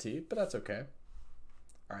normal cup of tea, but that's okay.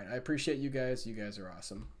 All right, I appreciate you guys. You guys are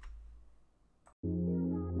awesome.